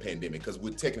part of the pandemic, because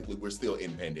we're still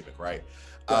in pandemic, right?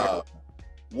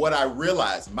 What I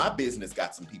realized, my business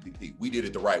got some PPP. We did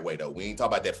it the right way, though. We ain't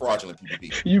talking about that fraudulent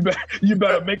PPP. You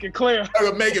better make it clear.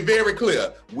 Make it very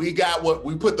clear. We got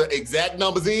we put the exact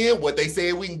numbers in, what they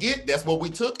said we can get, that's what we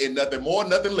took, and nothing more,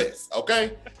 nothing less,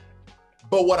 okay?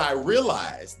 But what I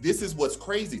realized, this is what's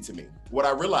crazy to me. What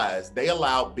I realized, they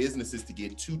allowed businesses to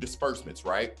get 2 disbursements,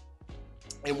 right?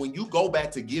 And when you go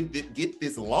back to get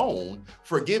this loan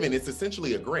forgiven, it's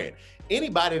essentially a grant.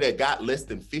 Anybody that got less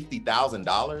than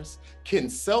 $50,000 can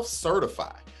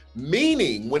self-certify.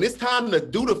 Meaning, when it's time to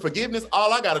do the forgiveness,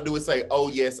 all I got to do is say, oh,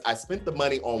 yes, I spent the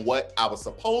money on what I was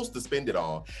supposed to spend it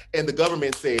on. And the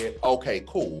government said, okay,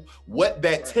 cool. What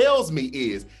that tells me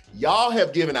is y'all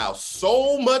have given out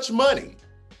so much money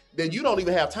that you don't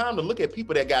even have time to look at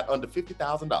people that got under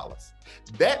 $50,000.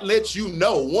 That lets you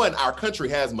know, one, our country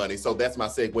has money. So that's my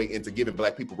segue into giving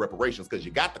Black people reparations, because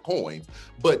you got the coins.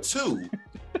 But two,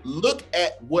 look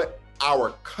at what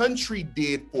our country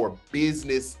did for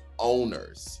business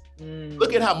owners.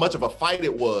 Look at how much of a fight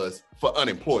it was for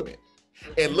unemployment.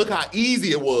 And look how easy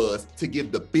it was to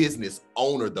give the business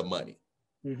owner the money.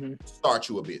 Start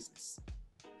you a business.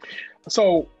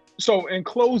 So in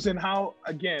closing, how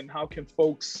can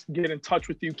folks get in touch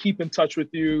with you, keep in touch with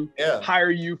you, hire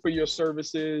you for your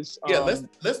services?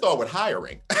 Let's start with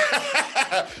hiring.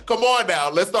 Come on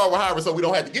now, let's start with hiring so we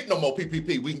don't have to get no more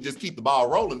PPP. We can just keep the ball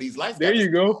rolling. These lights. There you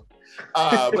go.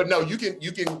 But no, you can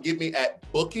get me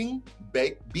at booking,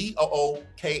 BOOKING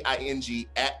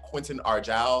at Quentin R.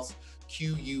 Giles,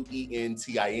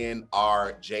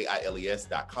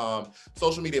 QUENTINRJILES.com.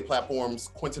 Social media platforms,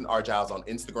 Quentin R. Giles on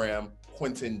Instagram,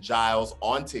 Quentin Giles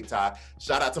on TikTok.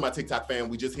 Shout out to my TikTok fam.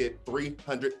 We just hit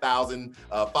 300,000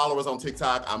 followers on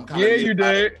TikTok. I'm kind of you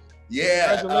did.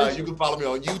 Yeah, you can follow me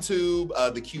on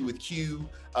YouTube, The Q with Q,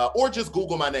 or just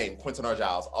Google my name, Quentin R.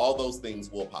 Giles. All those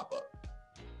things will pop up.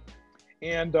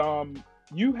 And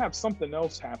you have something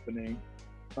else happening.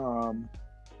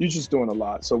 You're just doing a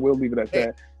lot, so we'll leave it at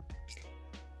that.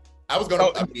 I was gonna.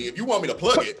 I mean, if you want me to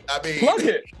plug it,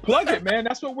 plug it, man.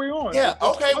 That's what we're on. Yeah.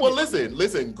 Okay. Well,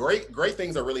 listen. Great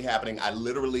things are really happening. I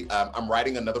literally, I'm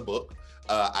writing another book.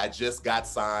 I just got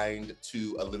signed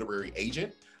to a literary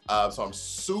agent, so I'm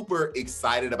super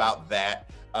excited about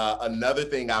that. Another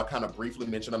thing I'll kind of briefly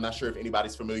mention. I'm not sure if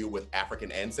anybody's familiar with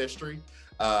African Ancestry.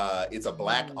 It's a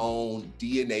Black-owned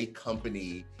DNA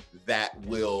company that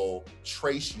will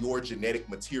trace your genetic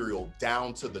material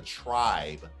down to the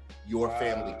tribe your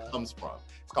family comes from.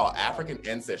 It's called African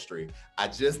Ancestry. I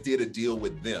just did a deal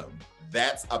with them.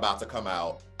 That's about to come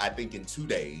out, I think, in 2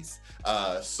 days.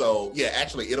 So yeah,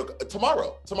 actually,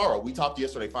 tomorrow. We talked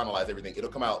yesterday, finalized everything. It'll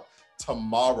come out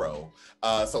tomorrow.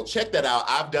 So check that out.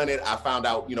 I've done it. I found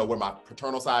out, where my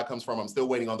paternal side comes from. I'm still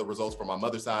waiting on the results from my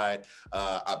mother's side.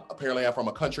 Apparently I'm from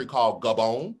a country called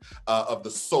Gabon, of the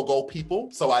Sogo people.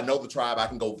 So I know the tribe. I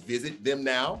can go visit them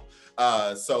now.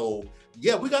 So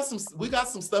yeah, we got some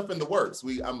stuff in the works.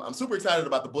 I'm super excited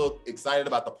about the book, excited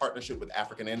about the partnership with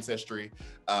African Ancestry.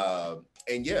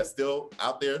 And yeah, still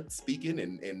out there speaking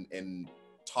and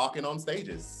talking on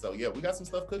stages. So yeah, we got some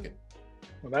stuff cooking.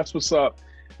 Well, that's what's up.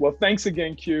 Well, thanks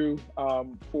again, Q,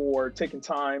 for taking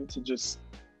time to just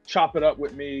chop it up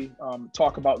with me,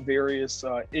 talk about various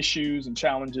issues and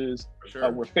challenges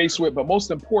we're faced with, but most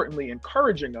importantly,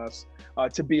 encouraging us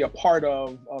to be a part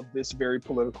of this very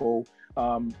political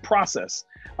process.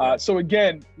 So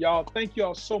again, y'all, thank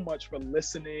y'all so much for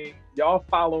listening. Y'all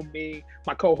follow me.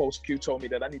 My co-host Q told me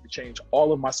that I need to change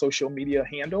all of my social media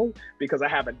handle because I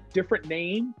have a different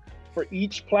name for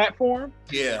each platform.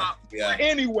 Yeah.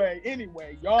 Anyway,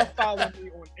 y'all follow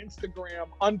me on Instagram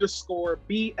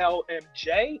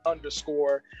 _BLMJ_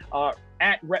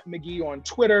 at Rep McGee on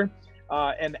Twitter.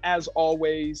 And as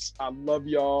always, I love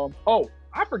y'all. Oh,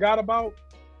 I forgot about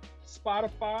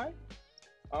Spotify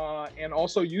and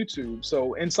also YouTube.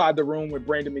 So Inside the Room with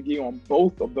Brandon McGee on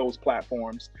both of those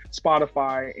platforms,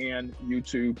 Spotify and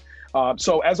YouTube.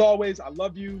 So as always, I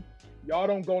love you. Y'all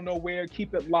don't go nowhere.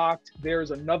 Keep it locked.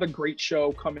 There's another great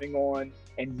show coming on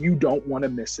and you don't want to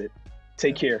miss it.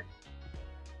 Take care.